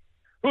game.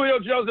 Julio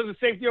Jones has a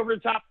safety over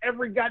the top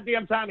every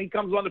goddamn time he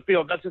comes on the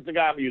field. That's just the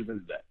guy I'm using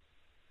today.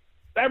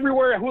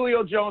 Everywhere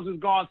Julio Jones has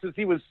gone since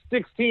he was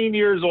 16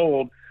 years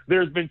old,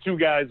 there's been 2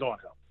 guys on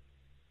him.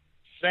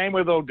 Same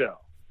with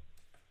Odell.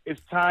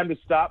 It's time to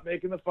stop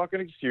making the fucking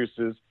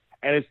excuses,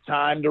 and it's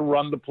time to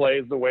run the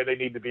plays the way they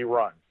need to be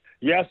run.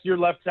 Yes, your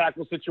left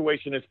tackle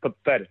situation is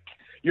pathetic.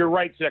 Your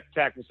right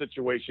tackle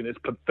situation is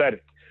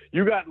pathetic.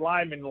 You got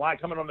linemen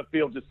coming on the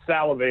field just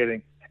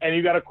salivating, and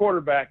you got a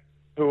quarterback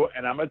who,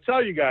 and I'm going to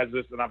tell you guys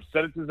this, and I've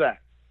said it to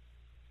Zach,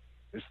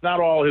 it's not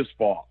all his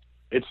fault.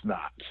 It's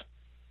not.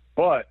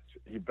 But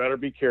you better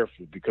be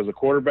careful because a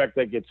quarterback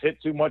that gets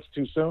hit too much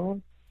too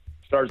soon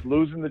starts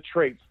losing the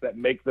traits that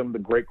make them the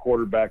great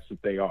quarterbacks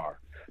that they are.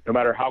 No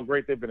matter how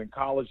great they've been in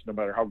college, no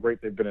matter how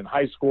great they've been in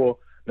high school,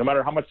 no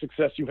matter how much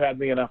success you've had in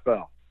the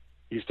NFL,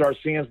 you start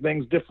seeing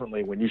things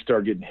differently when you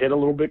start getting hit a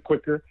little bit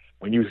quicker,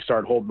 when you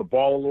start holding the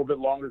ball a little bit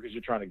longer because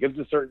you're trying to get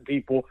to certain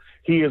people.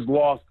 He has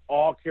lost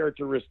all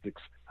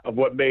characteristics of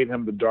what made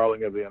him the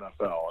darling of the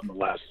NFL in the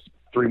last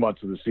 3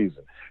 months of the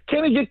season.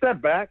 Can he get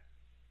that back?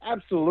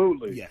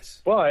 Absolutely.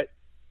 Yes. But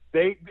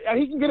he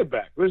can get it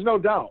back. There's no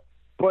doubt.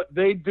 But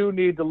they do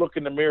need to look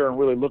in the mirror and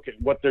really look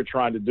at what they're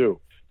trying to do.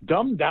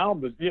 Dumb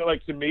down,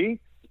 like to me,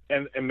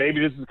 and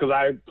maybe this is because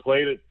I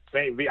played at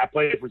St. V. I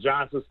played for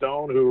Johnson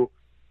Stone, who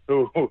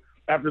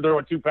after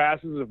throwing 2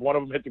 passes, if one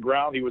of them hit the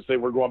ground, he would say,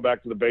 "We're going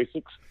back to the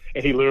basics,"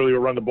 and he literally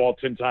would run the ball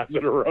 10 times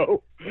in a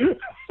row.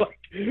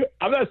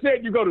 I'm not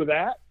saying you go to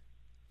that,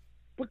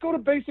 but go to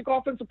basic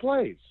offensive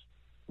plays.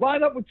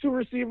 Line up with 2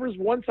 receivers,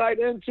 1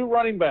 tight end, 2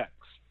 running backs,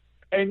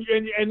 and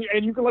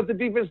you can let the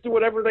defense do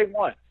whatever they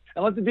want,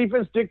 and let the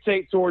defense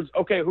dictate towards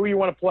who you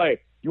want to play.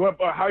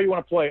 How you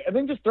want to play, and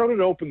then just throw to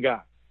the open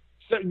guy.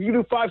 So you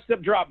do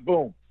 5-step drop,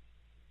 boom.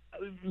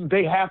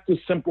 They have to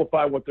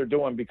simplify what they're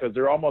doing because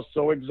they're almost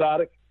so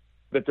exotic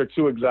that they're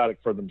too exotic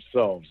for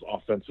themselves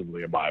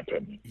offensively, in my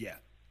opinion. Yeah.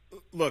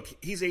 Look,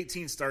 he's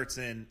 18 starts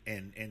in,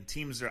 and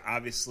teams are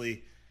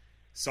obviously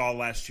saw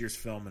last year's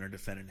film and are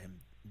defending him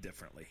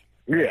differently.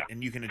 Right? Yeah,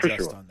 and you can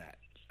adjust on that.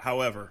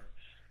 However,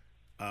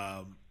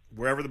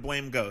 wherever the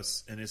blame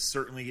goes, and it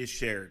certainly is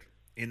shared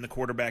in the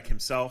quarterback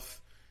himself,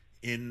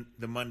 in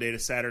the Monday to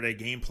Saturday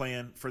game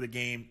plan for the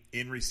game,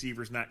 in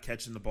receivers not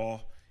catching the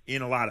ball,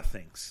 in a lot of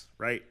things,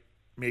 right?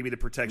 Maybe the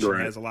protection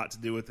has a lot to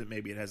do with it.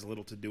 Maybe it has a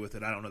little to do with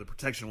it. I don't know. The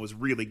protection was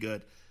really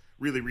good,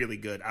 really, really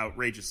good,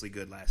 outrageously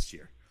good last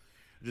year.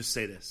 I'll just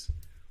say this.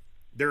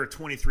 There are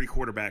 23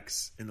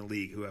 quarterbacks in the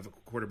league who have a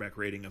quarterback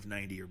rating of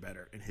 90 or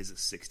better, and his is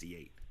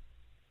 68.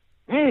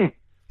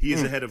 He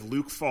is ahead of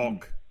Luke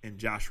Falk and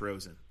Josh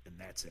Rosen, and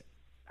that's it.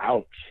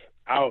 Ouch.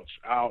 And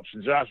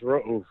Josh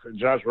Rosen,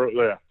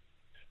 yeah.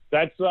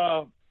 That's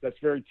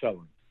very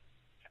telling.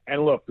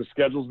 And look, the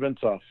schedule's been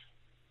tough.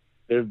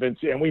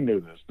 And we knew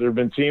this. There have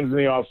been teams in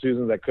the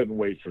offseason that couldn't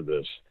wait for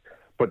this.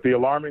 But the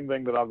alarming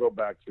thing that I'll go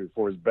back to,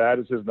 for as bad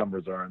as his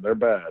numbers are, and they're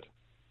bad,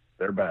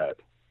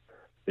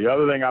 the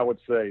other thing I would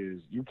say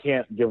is you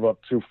can't give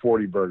up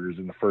 240 burgers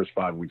in the first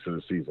 5 weeks of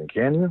the season,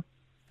 can you?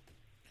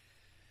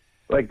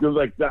 I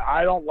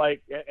don't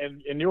like,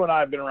 and you and I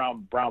have been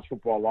around Browns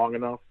football long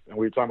enough, and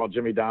we were talking about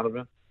Jimmy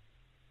Donovan.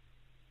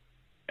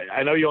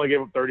 I know you only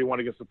gave up 31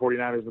 against the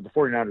 49ers, but the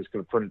 49ers could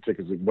have printed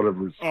tickets at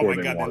whatever score Oh, my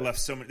they God,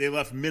 wanted. they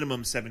left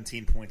minimum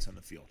 17 points on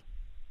the field.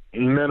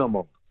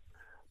 Minimum.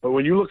 But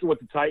when you look at what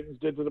the Titans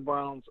did to the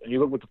Browns and you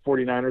look what the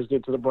 49ers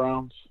did to the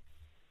Browns,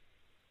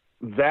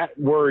 that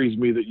worries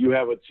me that you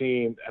have a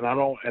team,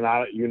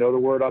 you know the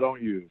word I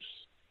don't use,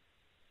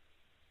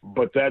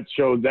 but that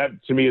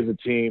to me is a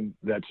team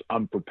that's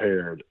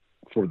unprepared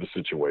for the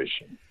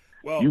situation.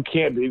 Well, you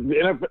can't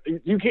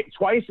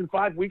twice in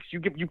 5 weeks. You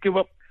give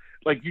up,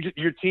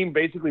 your team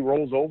basically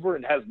rolls over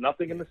and has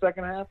nothing in the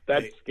second half.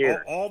 That's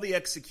scary. All the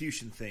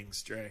execution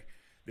things, Dre,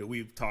 that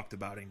we've talked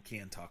about and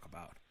can talk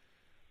about.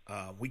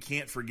 We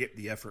can't forget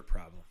the effort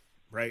problem,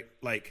 right?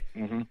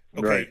 Okay,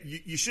 right.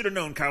 You should have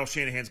known Kyle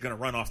Shanahan's going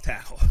to run off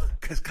tackle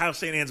because Kyle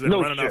Shanahan's been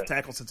running off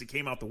tackle since he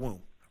came out the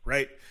womb,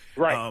 right?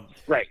 Right,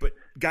 right. But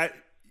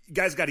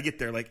guys got to get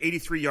there.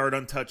 83-yard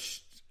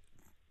untouched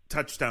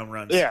touchdown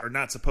runs are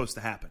not supposed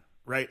to happen,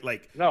 right?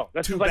 No,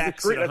 that's two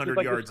backs at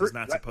 100 yards is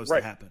not supposed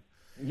to happen.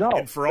 No,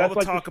 and for all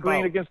the talk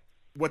about against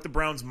what the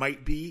Browns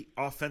might be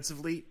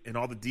offensively and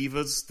all the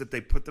divas that they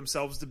put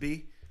themselves to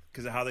be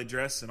because of how they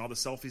dress and all the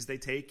selfies they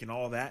take and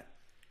all of that,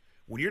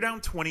 when you're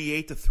down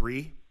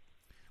 28-3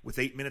 with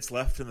 8 minutes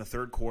left in the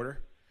third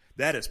quarter,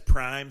 that is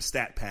prime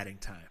stat padding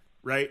time,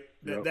 right?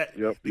 Yep.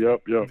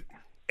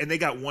 And they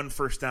got one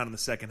first down in the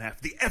second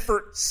half. The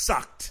effort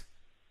sucked.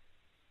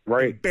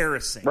 Right.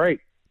 Embarrassing.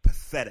 Right.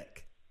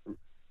 Pathetic.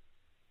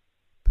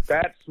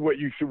 That's what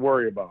you should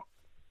worry about,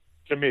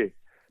 to me,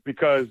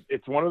 because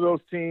it's one of those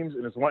teams,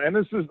 and it's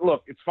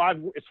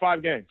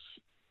 5 games.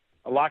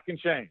 A lot can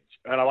change,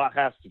 and a lot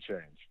has to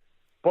change.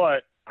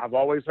 But I've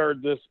always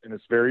heard this, and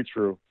it's very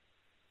true.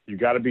 You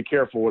got to be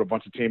careful with a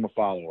bunch of team of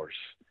followers.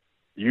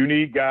 You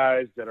need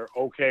guys that are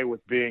okay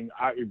with being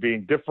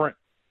different,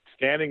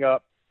 standing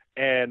up,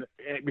 and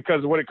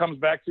because what it comes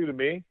back to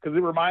me, because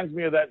it reminds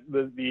me of that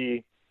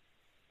the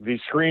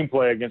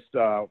screenplay against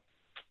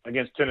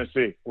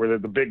Tennessee, where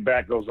the big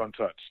back goes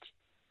untouched.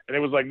 And it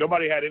was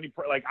nobody had any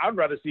 – I'd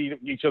rather see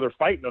each other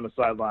fighting on the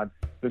sideline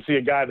than see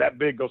a guy that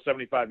big go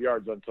 75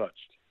 yards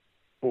untouched.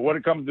 But what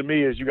it comes to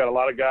me is you got a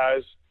lot of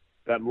guys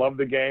that love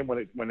the game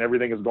when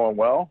everything is going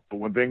well, but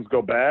when things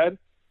go bad,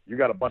 you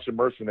got a bunch of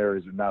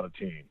mercenaries and not a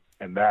team,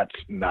 and that's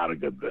not a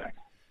good thing.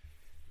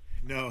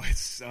 No,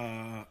 it's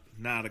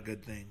not a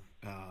good thing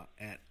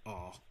at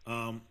all.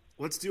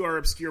 Let's do our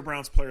Obscure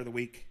Browns Player of the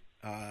Week.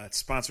 It's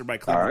sponsored by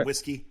Cleveland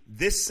Whiskey.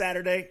 This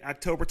Saturday,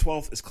 October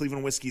 12th, is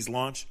Cleveland Whiskey's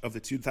launch of the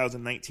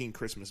 2019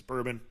 Christmas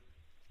Bourbon.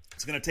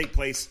 It's going to take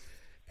place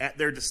at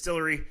their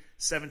distillery,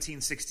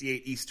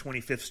 1768 East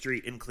 25th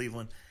Street in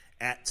Cleveland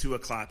at 2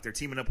 o'clock. They're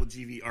teaming up with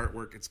GV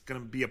Artwork. It's going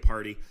to be a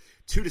party,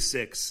 2 to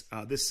 6,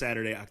 this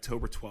Saturday,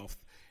 October 12th,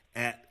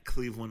 at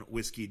Cleveland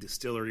Whiskey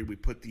Distillery. We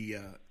put the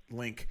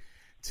link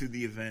to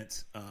the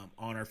event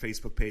on our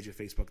Facebook page at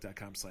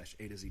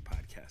facebook.com/A to Z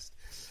podcast.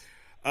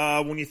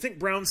 When you think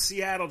Browns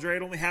Seattle, Dre,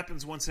 it only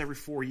happens once every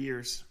 4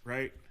 years,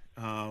 right?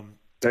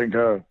 Thank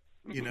God.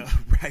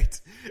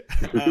 Right?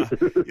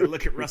 You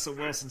look at Russell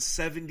Wilson,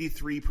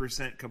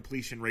 73%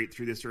 completion rate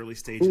through this early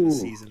stage of the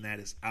season. That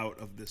is out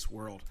of this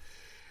world.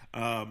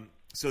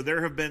 So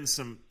there have been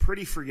some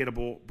pretty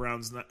forgettable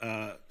Browns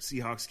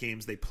Seahawks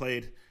games. They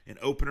played an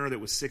opener that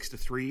was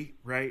 6-3,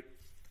 right?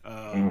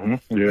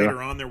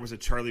 Later on, there was a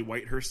Charlie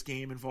Whitehurst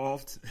game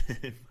involved.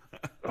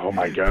 Oh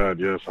my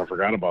God! Yes, I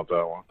forgot about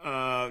that one.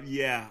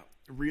 Yeah,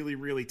 really,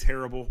 really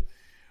terrible.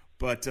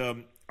 But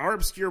our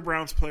Obscure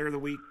Browns Player of the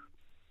Week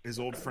is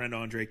old friend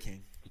Andre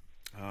King.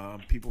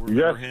 People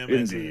remember him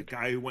as a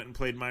guy who went and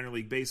played minor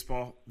league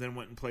baseball, then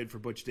went and played for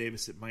Butch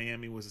Davis at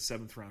Miami, was a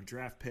 7th-round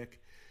draft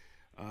pick,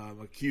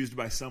 accused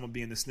by some of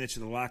being the snitch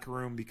of the locker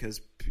room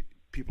because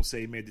people say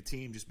he made the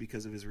team just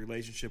because of his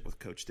relationship with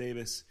Coach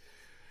Davis.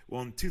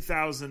 Well, in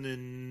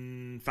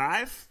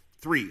 2005?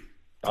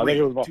 I think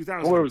it was about,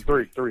 it was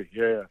three.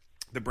 Yeah.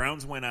 The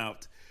Browns went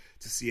out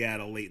to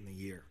Seattle late in the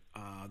year.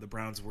 The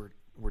Browns were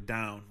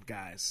down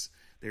guys.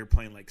 They were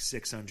playing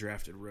 6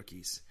 undrafted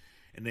rookies,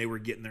 and they were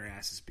getting their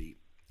asses beat,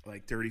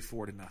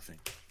 34-0.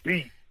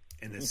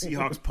 And the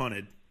Seahawks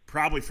punted,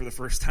 probably for the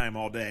first time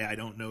all day. I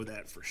don't know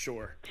that for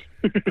sure.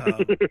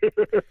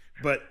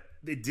 But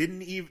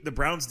the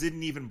Browns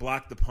didn't even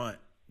block the punt.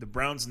 The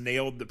Browns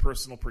nailed the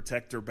personal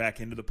protector back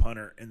into the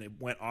punter, and they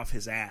went off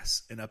his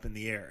ass and up in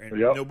the air. And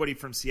nobody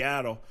from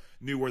Seattle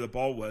knew where the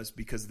ball was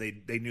because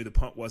they knew the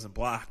punt wasn't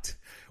blocked.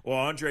 Well,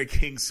 Andre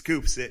King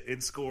scoops it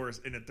and scores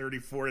in a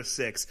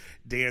 34-6,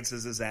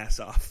 dances his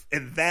ass off.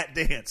 And that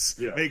dance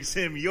makes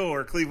him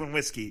your Cleveland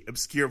Whiskey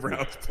Obscure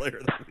Browns Player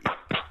of the Week.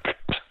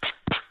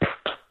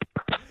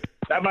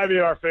 That might be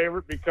our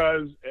favorite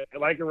because,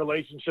 like a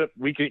relationship,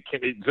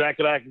 Zach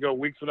and I can go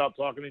weeks without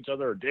talking to each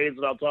other, or days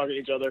without talking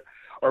to each other,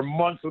 or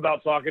months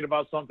without talking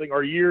about something,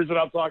 or years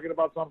without talking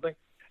about something.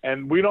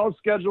 And we don't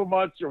schedule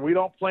much or we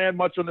don't plan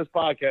much on this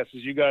podcast,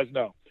 as you guys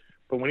know.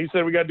 But when he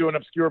said we got to do an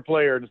obscure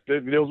player and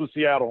it deals with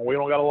Seattle, and we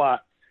don't got a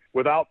lot,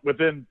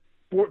 within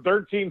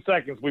 13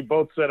 seconds, we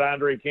both said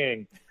Andre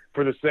King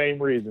for the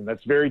same reason.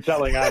 That's very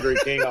telling, Andre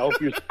King.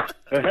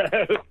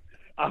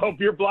 I hope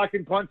you're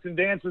blocking punts and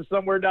dances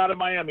somewhere down in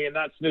Miami and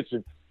not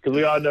snitching, because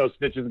we all know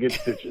snitches get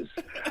stitches.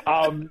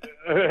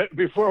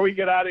 Before we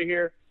get out of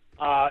here,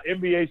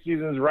 NBA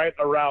season is right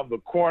around the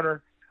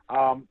corner.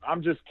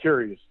 I'm just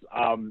curious.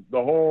 The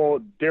whole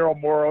Daryl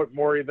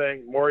Morey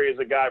thing. Morey is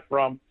a guy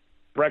from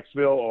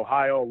Brecksville,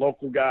 Ohio,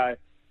 local guy.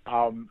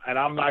 And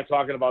I'm not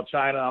talking about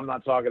China. I'm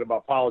not talking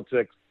about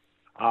politics.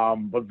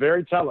 But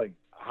very telling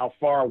how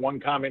far one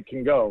comment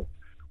can go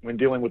when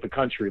dealing with a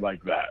country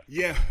like that.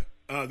 Yeah.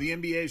 The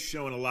NBA is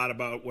showing a lot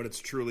about what it's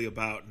truly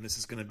about, and this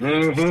is going to be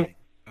interesting.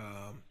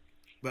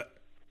 But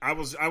I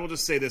will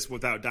just say this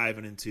without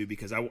diving into,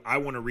 because I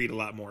want to read a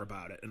lot more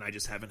about it, and I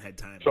just haven't had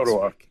time this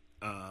week.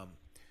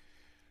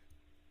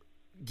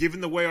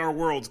 Given the way our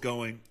world's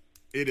going,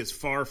 it is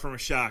far from a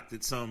shock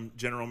that some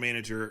general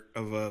manager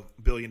of a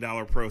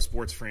billion-dollar pro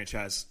sports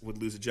franchise would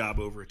lose a job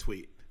over a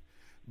tweet.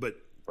 But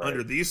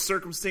under these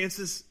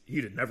circumstances,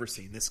 you'd have never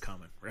seen this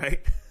coming, right?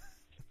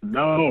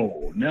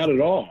 No, not at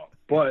all.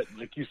 But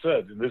like you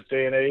said, in this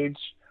day and age,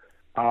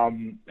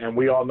 and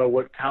we all know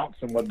what counts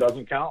and what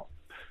doesn't count,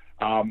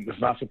 it's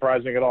not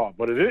surprising at all.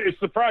 But it's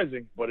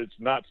surprising, but it's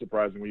not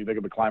surprising when you think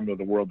of the climate of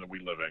the world that we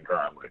live in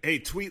currently. Hey,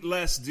 tweet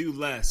less, do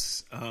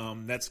less.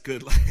 That's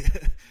good,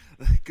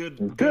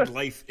 good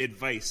life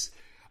advice.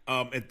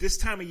 At this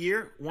time of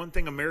year, one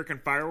thing American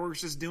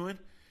Fireworks is doing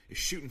is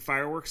shooting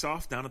fireworks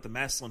off down at the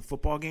Massillon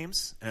football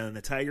games, and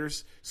the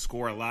Tigers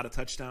score a lot of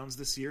touchdowns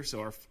this year,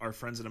 so our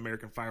friends at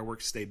American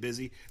Fireworks stay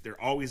busy. They're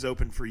always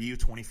open for you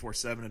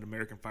 24/7 at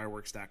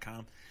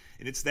AmericanFireworks.com.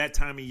 And it's that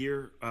time of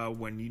year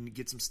when you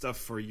get some stuff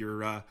for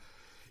your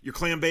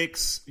clam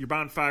bakes, your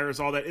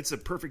bonfires, all that. It's a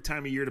perfect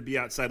time of year to be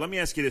outside. Let me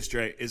ask you this,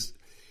 Dre. Is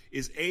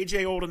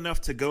AJ old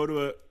enough to go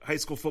to a high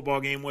school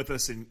football game with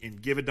us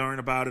and give a darn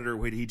about it, or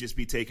would he just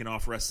be taking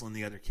off wrestling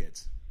the other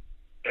kids?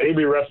 He'd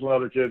be wrestling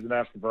other kids and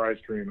asking for ice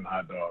cream and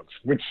hot dogs,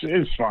 which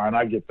is fine.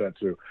 I get that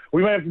too.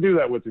 We might have to do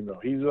that with him though.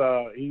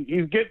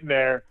 He's getting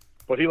there,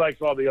 but he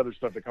likes all the the other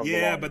stuff that comes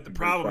along. Yeah, but the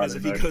problem is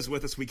if he goes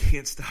with us, we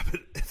can't stop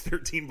at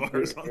 13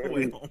 bars on the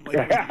way home.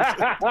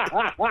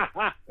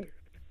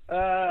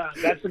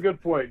 That's a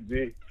good point,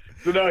 Z.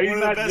 So no, he's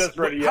not just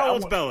ready. How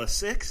old's Bella?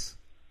 6?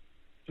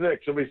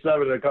 6. She'll be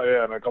 7 in a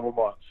couple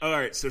months. All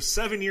right, so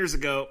 7 years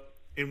ago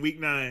in week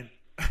 9,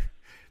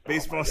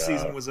 baseball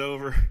season was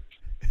over.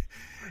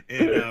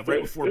 And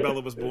right before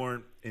Bella was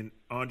born, and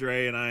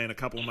Andre and I and a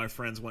couple of my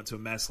friends went to a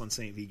Massillon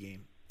St. V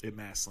game at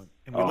Massillon.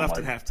 And we left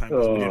at halftime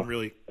because we didn't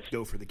really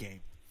go for the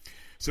game.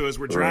 So as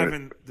we're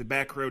driving the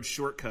back road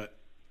shortcut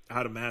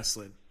out of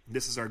Massillon,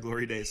 this is our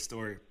Glory Days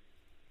story.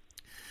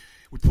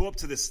 We pull up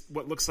to this,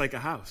 what looks like a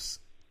house.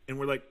 And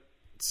we're like,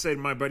 say to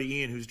my buddy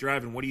Ian, who's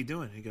driving, what are you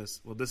doing? And he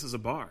goes, well, this is a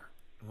bar.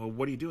 Well,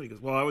 what are you doing? He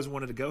goes, well, I always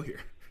wanted to go here.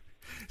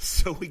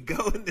 So we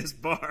go in this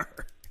bar.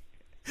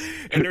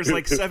 And there's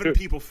like 7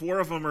 people. 4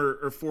 of them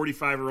are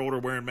 45 or older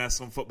wearing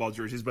Massillon football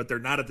jerseys, but they're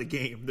not at the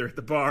game. They're at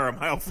the bar a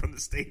mile from the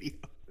stadium.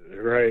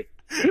 Right.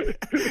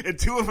 And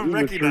 2 of them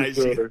recognize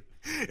you.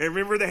 And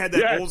remember they had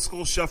that old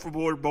school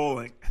shuffleboard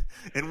bowling.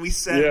 And we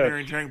sat there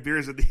and drank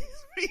beers with these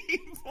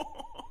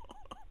people.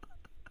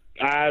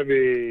 I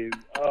mean,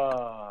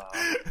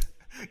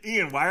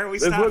 Ian, why are we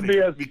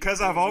stopping?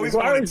 Because I've always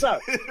wanted to.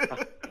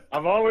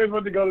 I've always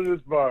wanted to go to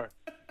this bar.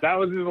 That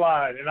was his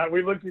line. And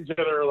we looked at each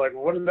other like,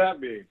 well, what does that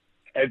mean?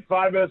 And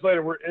 5 minutes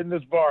later, we're in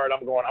this bar, and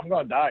I'm going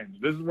to die.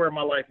 This is where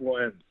my life will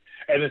end.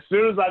 And as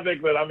soon as I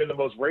think that I'm in the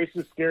most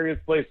racist,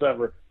 scariest place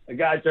ever, a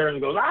guy turns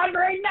and goes,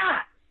 Andre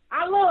Knott,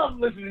 I love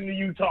listening to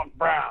you talk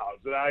Browns.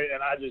 And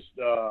I just,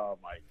 oh,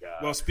 my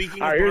God. Well,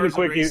 speaking of bars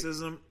and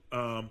racism,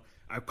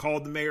 I've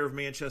called the mayor of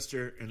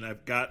Manchester, and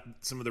I've got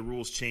some of the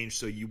rules changed,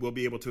 so you will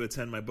be able to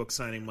attend my book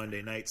signing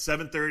Monday night,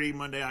 7:30,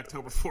 Monday,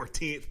 October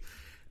 14th.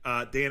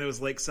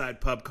 Dano's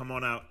Lakeside Pub. Come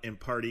on out and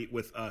party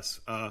with us.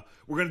 We're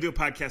going to do a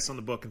podcast on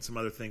the book and some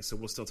other things, so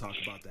we'll still talk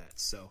about that.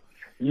 So,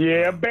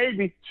 yeah,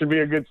 baby. Should be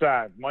a good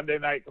time. Monday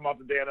night, come out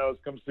to Dano's,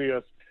 come see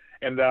us.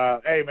 And,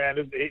 hey,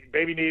 man,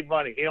 baby need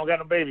money. He don't got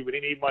no baby, but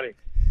he need money.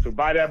 So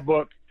buy that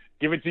book.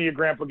 Give it to your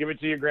grandpa. Give it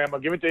to your grandma.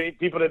 Give it to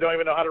people that don't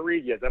even know how to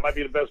read yet. That might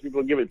be the best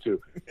people to give it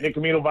to. Nick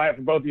Camino will buy it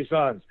for both your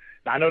sons.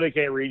 I know they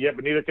can't read yet,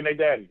 but neither can their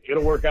daddy.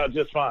 It'll work out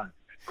just fine.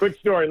 Quick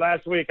story.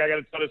 Last week, I got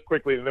to tell this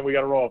quickly, and then we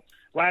got to roll.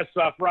 Last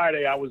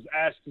Friday, I was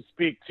asked to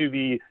speak to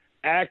the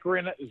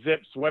Akron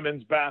Zips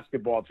women's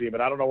basketball team.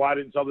 And I don't know why I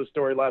didn't tell this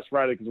story last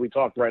Friday because we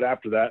talked right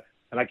after that.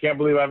 And I can't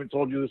believe I haven't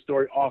told you the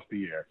story off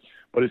the air.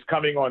 But it's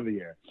coming on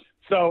the air.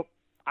 So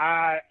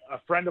a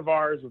friend of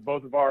ours,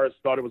 both of ours,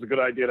 thought it was a good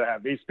idea to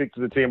have me speak to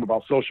the team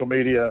about social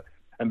media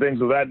and things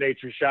of that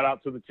nature. Shout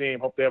out to the team.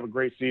 Hope they have a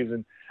great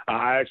season.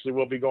 I actually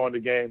will be going to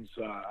games.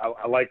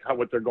 I like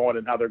what they're going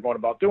and how they're going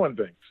about doing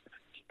things.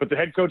 But the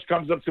head coach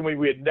comes up to me.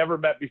 We had never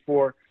met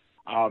before.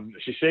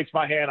 She shakes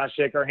my hand. I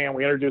shake her hand.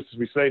 We introduce us.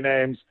 We say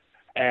names.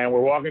 And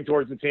we're walking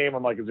towards the team.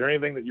 I'm like, is there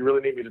anything that you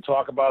really need me to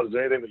talk about? Is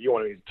there anything that you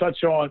want me to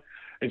touch on?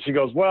 And she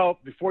goes, well,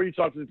 before you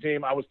talk to the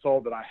team, I was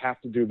told that I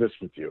have to do this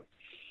with you.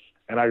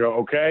 And I go,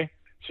 okay.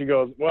 She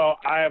goes, well,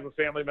 I have a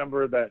family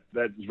member that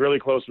is really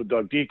close with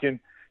Doug Deacon.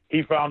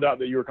 He found out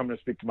that you were coming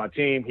to speak to my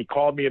team. He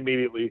called me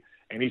immediately,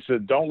 and he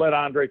said, don't let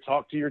Andre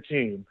talk to your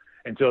team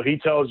until he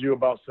tells you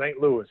about St.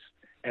 Louis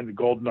and the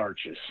Golden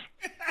Arches.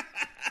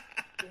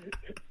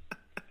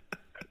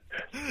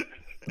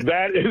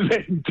 That is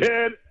a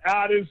dead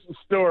honest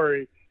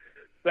story.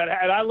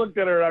 And I looked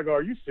at her and I go,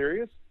 are you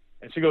serious?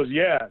 And she goes,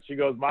 yeah. She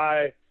goes,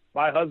 my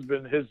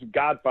husband, his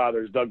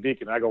godfather is Doug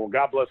Deacon. I go, well,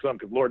 God bless him,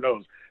 because Lord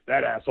knows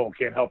that asshole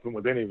can't help him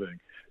with anything.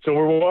 So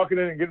we're walking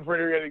in and getting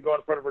ready to go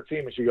in front of her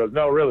team, and she goes,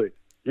 no, really,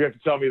 you have to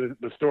tell me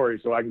the story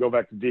so I can go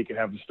back to Deke and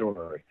have the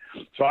story.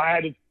 So I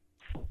had to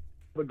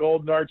the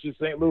Golden Arches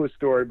St. Louis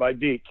story by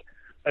Deke.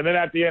 And then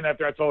at the end,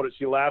 after I told it,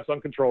 she laughs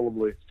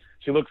uncontrollably.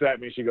 She looks at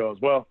me. She goes,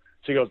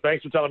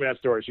 thanks for telling me that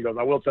story. She goes,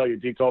 I will tell you,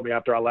 Deke told me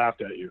after I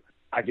laughed at you,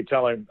 I could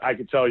tell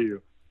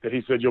you that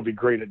he said you'll be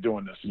great at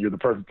doing this, and you're the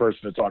perfect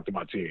person to talk to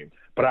my team.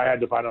 But I had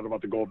to find out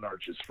about the Golden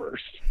Arches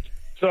first.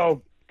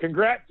 So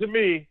congrats to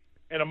me.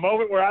 In a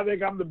moment where I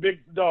think I'm the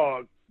big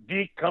dog,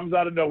 Deke comes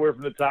out of nowhere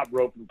from the top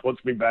rope and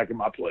puts me back in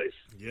my place.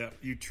 Yeah,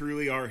 you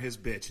truly are his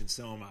bitch, and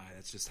so am I.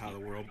 That's just how the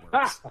world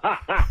works.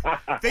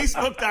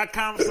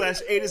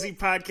 Facebook.com/A to Z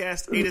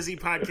Podcast, A to Z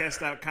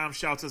Podcast.com.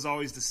 Shouts as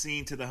always to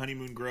Scene, to the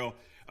Honeymoon Grill,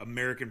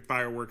 American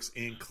Fireworks,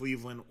 and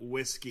Cleveland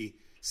Whiskey.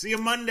 See you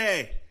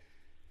Monday.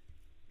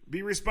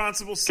 Be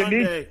responsible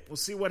Sunday. We'll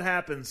see what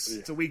happens.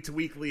 It's a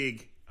week-to-week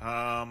league.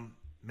 Man.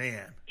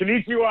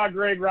 Konnichiwa,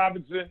 Greg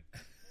Robinson.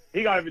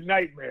 He got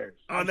nightmares.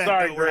 I'm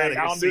sorry, Greg.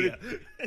 I don't do this.